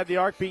inside the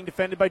arc, being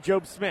defended by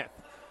Job Smith.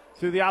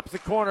 To the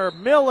opposite corner,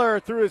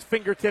 Miller threw his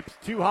fingertips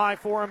too high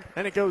for him,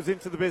 and it goes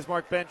into the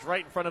Bismarck bench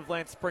right in front of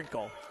Lance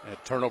Sprinkle.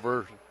 That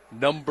turnover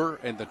number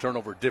and the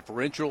turnover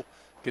differential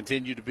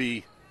continue to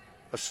be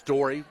a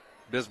story.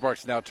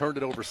 Bismarck's now turned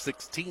it over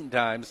 16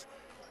 times.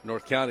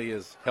 North County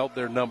has held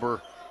their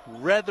number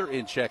rather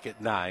in check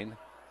at 9.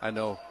 I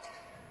know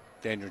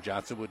Daniel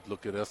Johnson would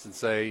look at us and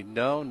say,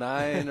 no,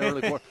 9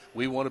 early quarter.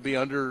 We want to be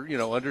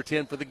under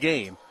 10 for the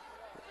game.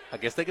 I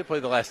guess they could play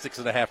the last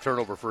 6.5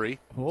 turnover free.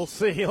 We'll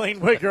see.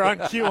 Lane Wigger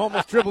on cue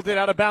almost dribbled it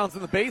out of bounds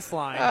in the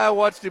baseline. I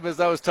watched him as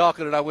I was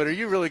talking, and I went, are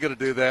you really going to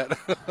do that?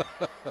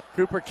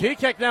 Cooper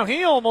Kekek, now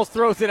he almost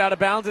throws it out of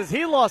bounds as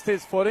he lost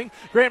his footing.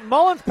 Grant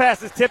Mullins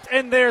pass is tipped,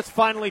 and there's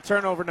finally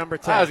turnover number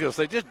 10. I was going to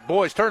say, just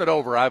boys, turn it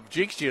over. I've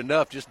jinxed you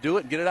enough. Just do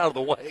it and get it out of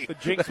the way. The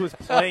jinx was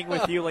playing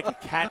with you like a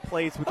cat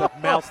plays with a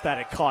mouse that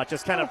it caught,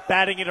 just kind of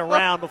batting it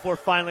around before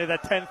finally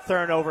that 10th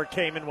turnover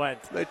came and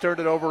went. They turned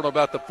it over on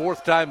about the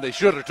fourth time they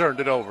should have turned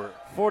it over.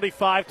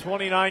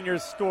 45-29 your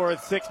score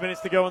with 6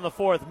 minutes to go in the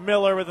fourth.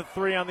 Miller with a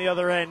three on the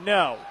other end.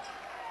 No.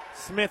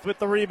 Smith with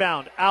the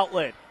rebound.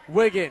 Outlet.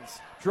 Wiggins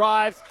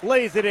drives,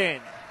 lays it in.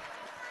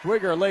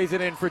 Wigger lays it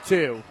in for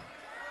two.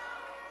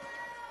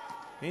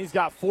 He's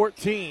got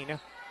 14.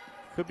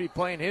 Could be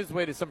playing his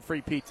way to some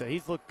free pizza.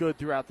 He's looked good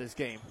throughout this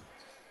game.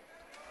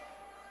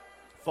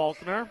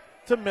 Faulkner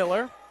to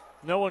Miller.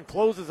 No one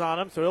closes on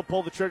him, so he'll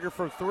pull the trigger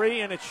for three,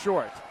 and it's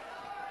short.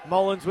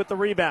 Mullins with the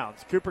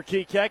rebounds. Cooper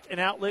Kekek, an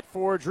outlet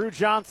for Drew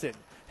Johnson.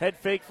 Head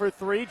fake for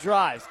three,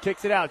 drives,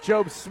 kicks it out.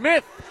 Job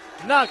Smith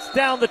knocks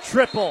down the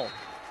triple.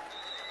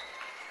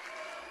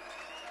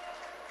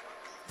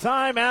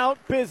 Timeout,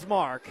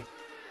 Bismarck.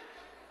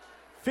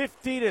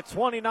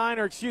 50-29,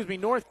 or excuse me,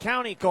 North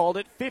County called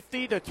it.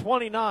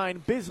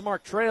 50-29,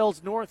 Bismarck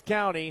trails North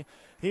County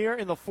here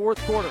in the fourth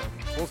quarter.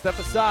 We'll step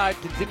aside,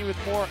 continue with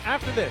more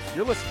after this.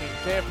 You're listening to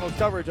KFMO's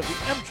coverage of the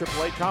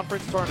MAAA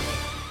Conference Tournament.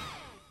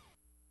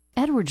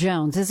 Edward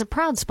Jones is a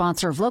proud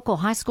sponsor of local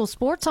high school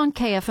sports on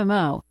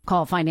KFMO.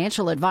 Call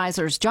financial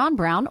advisors John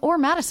Brown or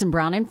Madison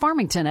Brown in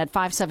Farmington at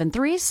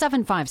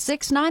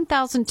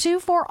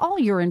 573-756-9002 for all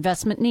your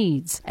investment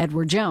needs.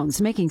 Edward Jones,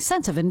 making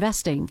sense of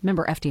investing.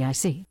 Member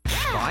FDIC.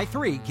 Buy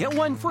 3, get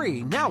 1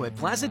 free now at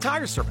Plaza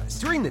Tire Service.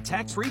 During the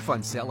tax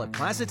refund sale at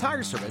Plaza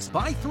Tire Service,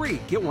 buy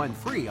 3, get 1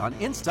 free on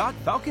in-stock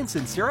Falcon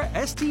Sincera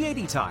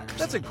ST80 tires.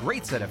 That's a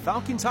great set of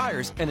Falcon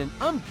tires and an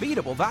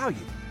unbeatable value.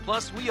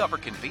 Plus, we offer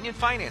convenient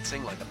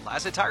financing like the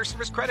Plaza Tire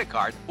Service credit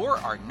card or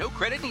our no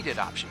credit needed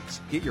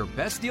options. Get your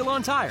best deal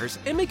on tires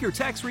and make your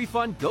tax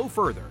refund go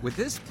further with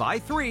this buy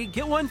 3,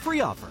 get 1 free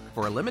offer.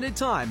 For a limited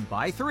time,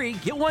 buy 3,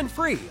 get 1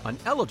 free on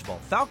eligible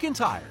Falcon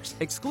tires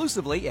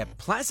exclusively at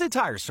Plaza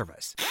Tire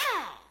Service.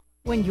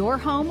 When your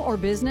home or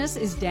business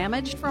is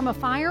damaged from a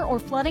fire or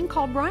flooding,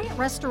 call Bryant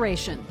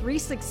Restoration,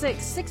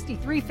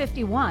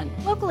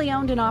 366-6351. Locally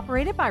owned and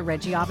operated by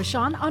Reggie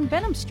Abishan on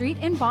Benham Street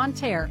in Bonne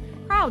Terre.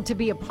 Proud to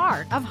be a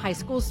part of high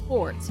school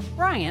sports.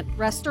 Bryant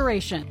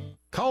Restoration.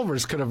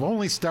 Culver's could have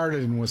only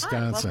started in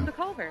Wisconsin. Hi, welcome to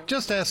Culver's.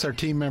 Just ask our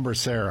team member,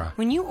 Sarah.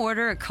 When you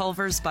order a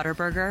Culver's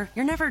Butterburger,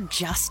 you're never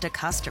just a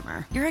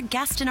customer. You're a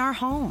guest in our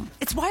home.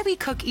 It's why we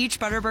cook each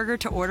Butterburger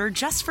to order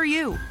just for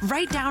you,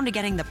 right down to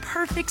getting the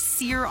perfect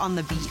sear on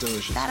the beef.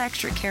 That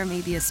extra care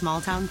may be a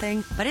small town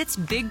thing, but it's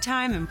big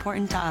time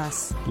important to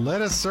us.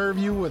 Let us serve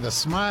you with a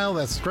smile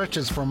that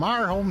stretches from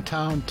our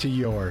hometown to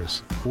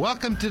yours.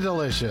 Welcome to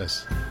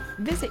Delicious.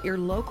 Visit your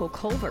local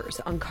Culver's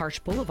on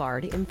Karsh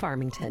Boulevard in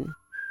Farmington.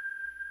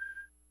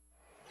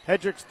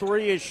 Hedrick's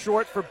 3 is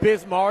short for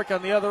Bismarck.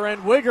 On the other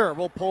end, Wigger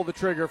will pull the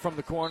trigger from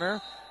the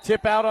corner.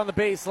 Tip out on the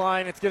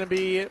baseline. It's going to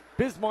be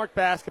Bismarck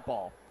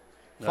basketball.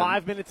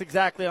 5 minutes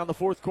exactly on the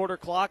fourth quarter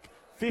clock.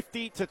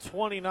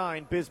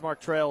 50-29,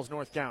 Bismarck trails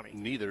North County.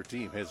 Neither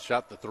team has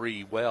shot the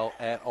 3 well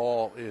at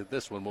all in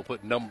this one. We'll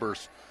put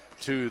numbers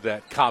to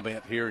that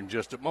comment here in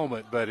just a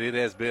moment, but it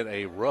has been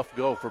a rough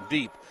go from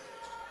deep.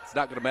 It's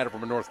not going to matter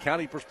from a North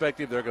County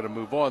perspective. They're going to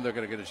move on. They're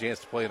going to get a chance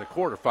to play in a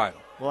quarterfinal.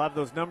 We'll have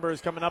those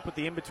numbers coming up with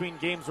the in-between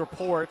games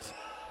report.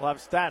 We'll have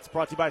stats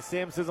brought to you by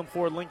Sam Sism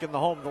Ford Lincoln, the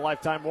home of the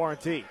lifetime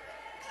warranty.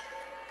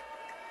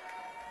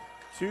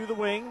 To the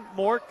wing,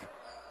 Mork.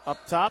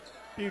 Up top,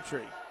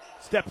 Butry.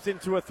 Steps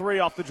into a 3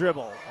 off the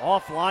dribble.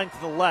 Offline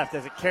to the left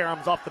as it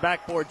caroms off the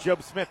backboard.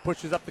 Job Smith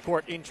pushes up the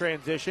court in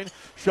transition.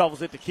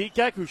 Shovels it to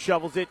Kekek, who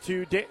shovels it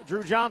to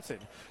Drew Johnson.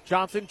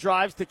 Johnson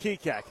drives to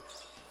Kekek.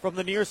 From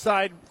the near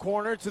side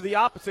corner to the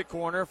opposite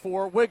corner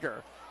for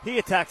Wigger. He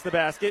attacks the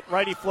basket.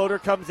 Righty floater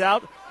comes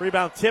out.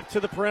 Rebound tip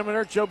to the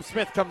perimeter. Job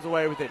Smith comes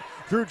away with it.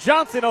 Drew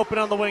Johnson open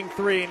on the wing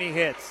 3, and he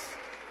hits.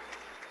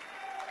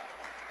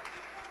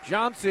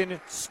 Johnson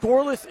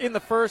scoreless in the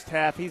first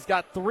half. He's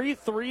got 3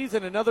 threes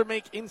and another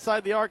make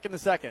inside the arc in the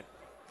second.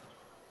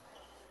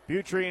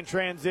 Butry in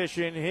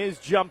transition. His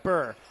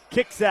jumper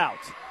kicks out.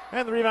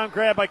 And the rebound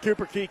grab by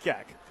Cooper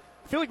Kekek.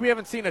 I feel like we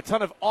haven't seen a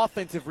ton of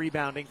offensive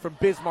rebounding from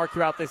Bismarck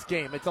throughout this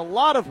game. It's a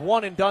lot of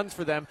one-and-dones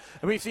for them,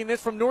 and we've seen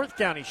this from North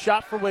County.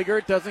 Shot for Wigger,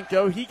 it doesn't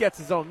go. He gets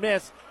his own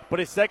miss, but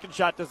his second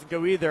shot doesn't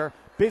go either.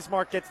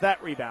 Bismarck gets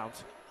that rebound.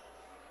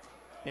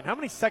 And how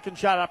many second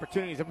shot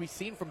opportunities have we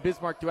seen from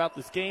Bismarck throughout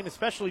this game,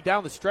 especially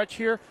down the stretch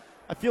here?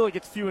 I feel like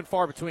it's few and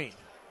far between.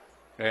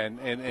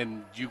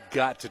 And you've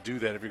got to do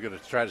that if you're going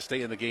to try to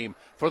stay in the game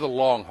for the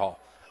long haul.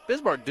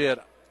 Bismarck did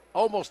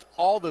almost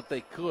all that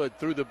they could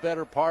through the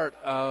better part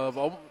of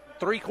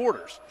 3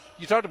 quarters.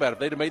 You talked about it. If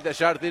they'd have made that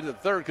shot at the end of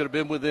the third, could have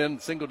been within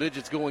single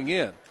digits going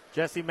in.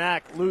 Jesse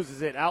Mack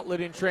loses it. Outlet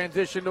in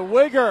transition to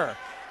Wigger.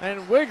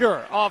 And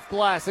Wigger off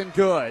glass and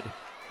good.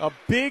 A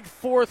big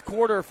fourth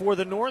quarter for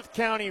the North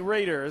County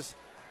Raiders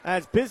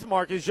as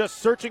Bismarck is just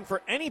searching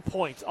for any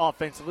points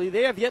offensively.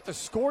 They have yet to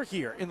score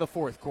here in the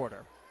fourth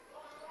quarter.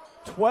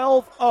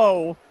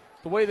 12-0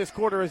 the way this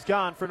quarter has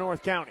gone for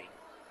North County.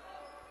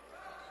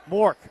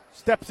 Mork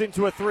steps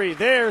into a 3.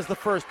 There's the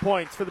first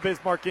points for the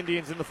Bismarck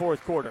Indians in the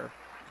fourth quarter.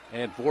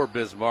 And for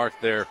Bismarck,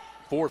 their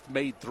 4th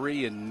made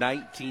 3 in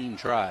 19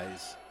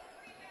 tries.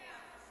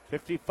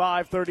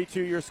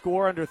 55-32 your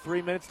score, under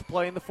 3 minutes to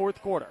play in the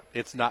fourth quarter.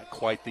 It's not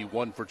quite the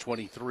 1 for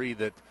 23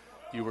 that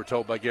you were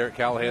told by Garrett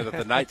Callahan that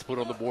the Knights put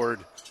on the board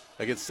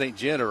against St.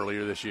 Jen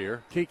earlier this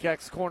year.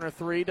 Kekek's corner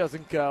 3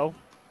 doesn't go.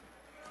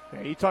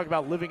 Yeah, you talk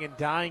about living and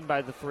dying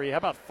by the 3. How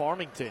about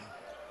Farmington?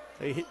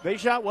 They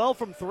shot well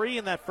from 3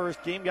 in that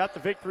first game, got the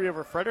victory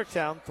over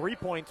Fredericktown. 3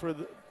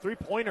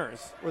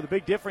 3-pointers were the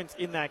big difference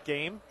in that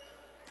game.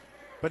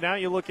 But now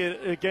you look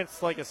at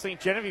against like a St.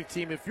 Genevieve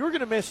team, if you're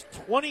going to miss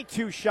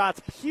 22 shots,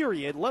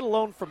 period, let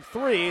alone from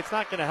 3, it's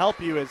not going to help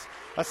you as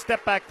a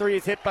step-back 3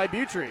 is hit by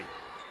Butry.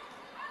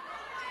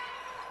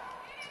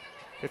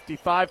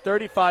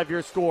 55-35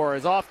 your score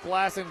is off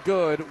glass and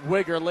good.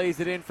 Wigger lays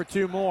it in for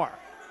 2 more.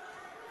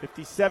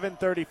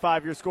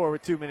 57-35 your score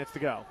with 2 minutes to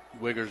go.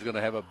 Wigger's going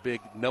to have a big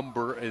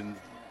number in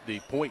the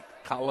point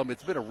column.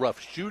 It's been a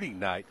rough shooting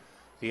night.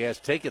 He has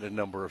taken a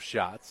number of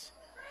shots.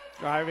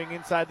 Driving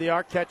inside the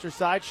arc, catcher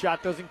side,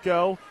 shot doesn't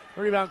go.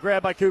 Rebound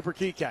grab by Cooper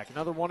Kekek.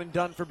 Another one and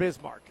done for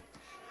Bismarck.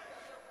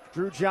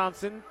 Drew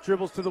Johnson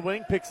dribbles to the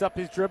wing, picks up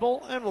his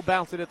dribble, and will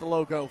bounce it at the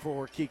logo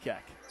for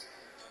Kekek.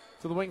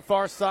 To the wing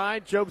far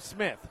side, Job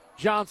Smith.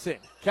 Johnson,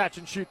 catch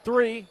and shoot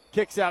 3,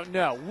 kicks out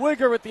no.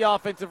 Wigger with the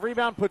offensive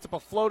rebound, puts up a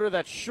floater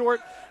that's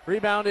short.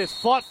 Rebound is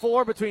fought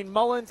for between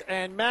Mullins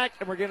and Mack,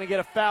 and we're going to get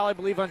a foul, I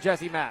believe, on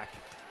Jesse Mack.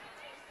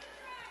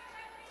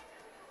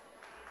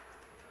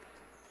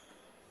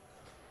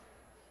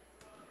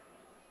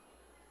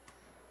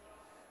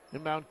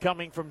 Inbound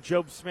coming from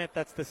Job Smith.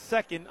 That's the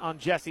second on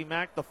Jesse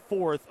Mack, the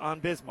fourth on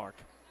Bismarck.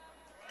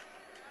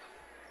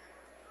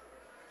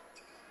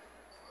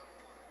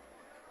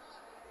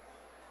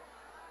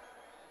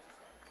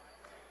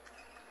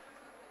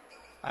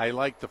 I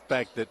like the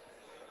fact that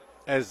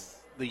as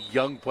the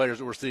young players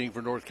that we're seeing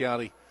for North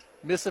County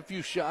miss a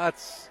few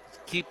shots,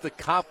 keep the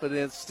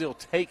confidence, still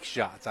take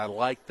shots. I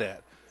like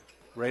that.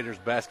 Raiders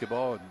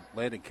basketball, and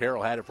Landon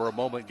Carroll had it for a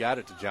moment, got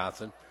it to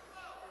Johnson.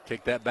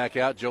 Kick that back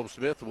out. Joe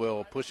Smith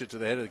will push it to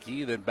the head of the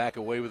key, then back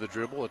away with a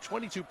dribble. A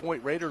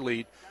 22-point Raider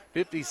lead,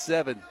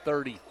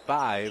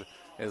 57-35,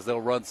 as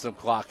they'll run some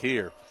clock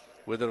here.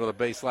 With it on the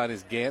baseline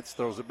is Gantz,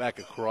 throws it back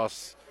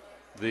across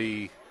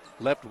the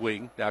left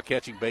wing. Now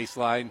catching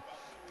baseline.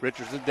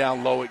 Richardson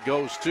down low. It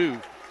goes to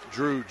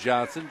Drew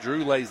Johnson.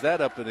 Drew lays that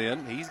up and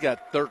in. He's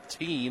got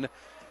 13.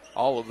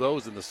 All of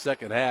those in the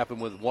second half, and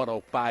with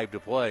 1:05 to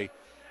play,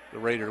 the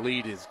Raider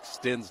lead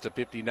extends to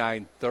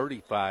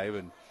 59-35.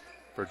 And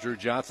for Drew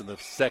Johnson, the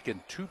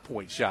second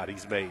 2-point shot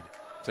he's made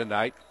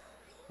tonight.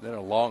 Then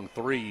a long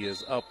three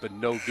is up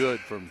and no good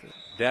from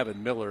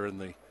Davin Miller,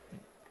 and the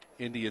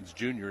Indians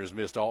junior has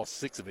missed all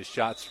 6 of his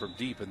shots from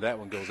deep, and that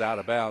one goes out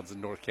of bounds,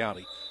 and North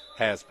County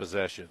has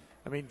possession.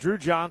 I mean, Drew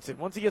Johnson,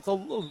 once he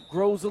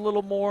grows a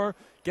little more,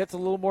 gets a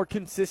little more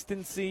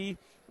consistency,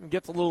 and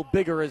gets a little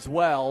bigger as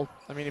well.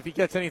 I mean, if he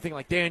gets anything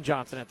like Dan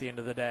Johnson at the end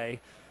of the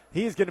day,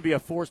 he is going to be a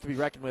force to be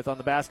reckoned with on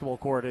the basketball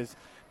court. As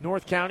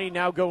North County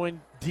now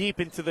going deep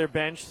into their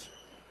bench.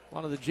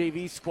 One of the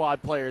JV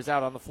squad players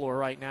out on the floor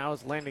right now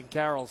as Landon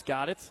Carroll's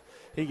got it.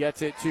 He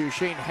gets it to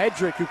Shane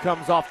Hedrick, who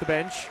comes off the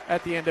bench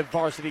at the end of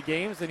varsity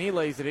games, and he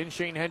lays it in.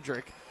 Shane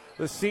Hedrick,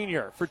 the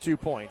senior, for 2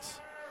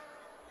 points.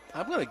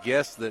 I'm going to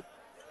guess that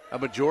a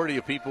majority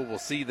of people will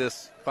see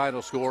this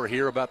final score,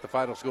 hear about the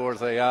final score, and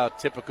say,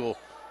 typical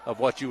of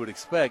what you would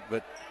expect.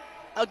 But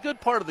a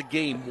good part of the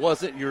game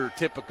wasn't your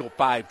typical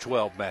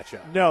 5-12 matchup.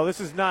 No, this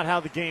is not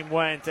how the game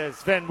went, as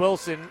Sven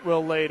Wilson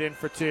will lay it in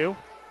for 2.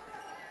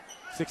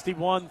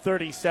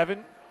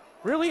 61-37.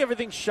 Really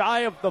everything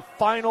shy of the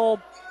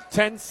final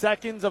 10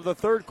 seconds of the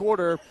third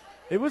quarter.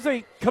 It was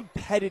a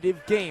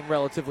competitive game,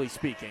 relatively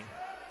speaking.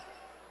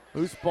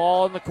 Loose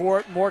ball in the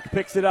court. Mork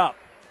picks it up.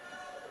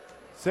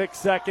 6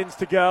 seconds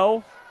to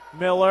go.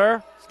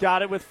 Miller's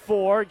got it with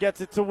 4.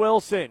 Gets it to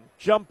Wilson.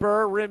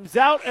 Jumper rims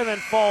out and then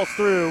falls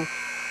through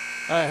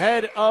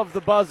ahead of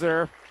the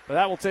buzzer. But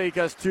that will take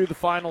us to the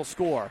final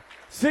score.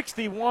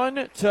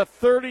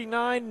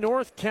 61-39.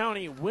 North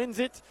County wins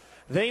it.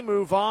 They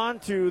move on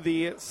to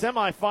the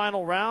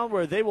semifinal round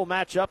where they will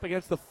match up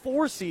against the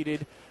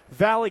 4-seeded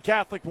Valley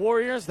Catholic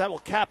Warriors. That will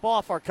cap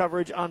off our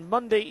coverage on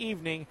Monday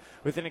evening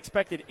with an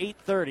expected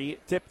 8:30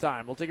 tip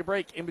time. We'll take a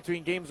break in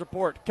between games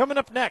report. Coming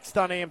up next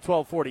on AM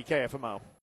 1240 KFMO.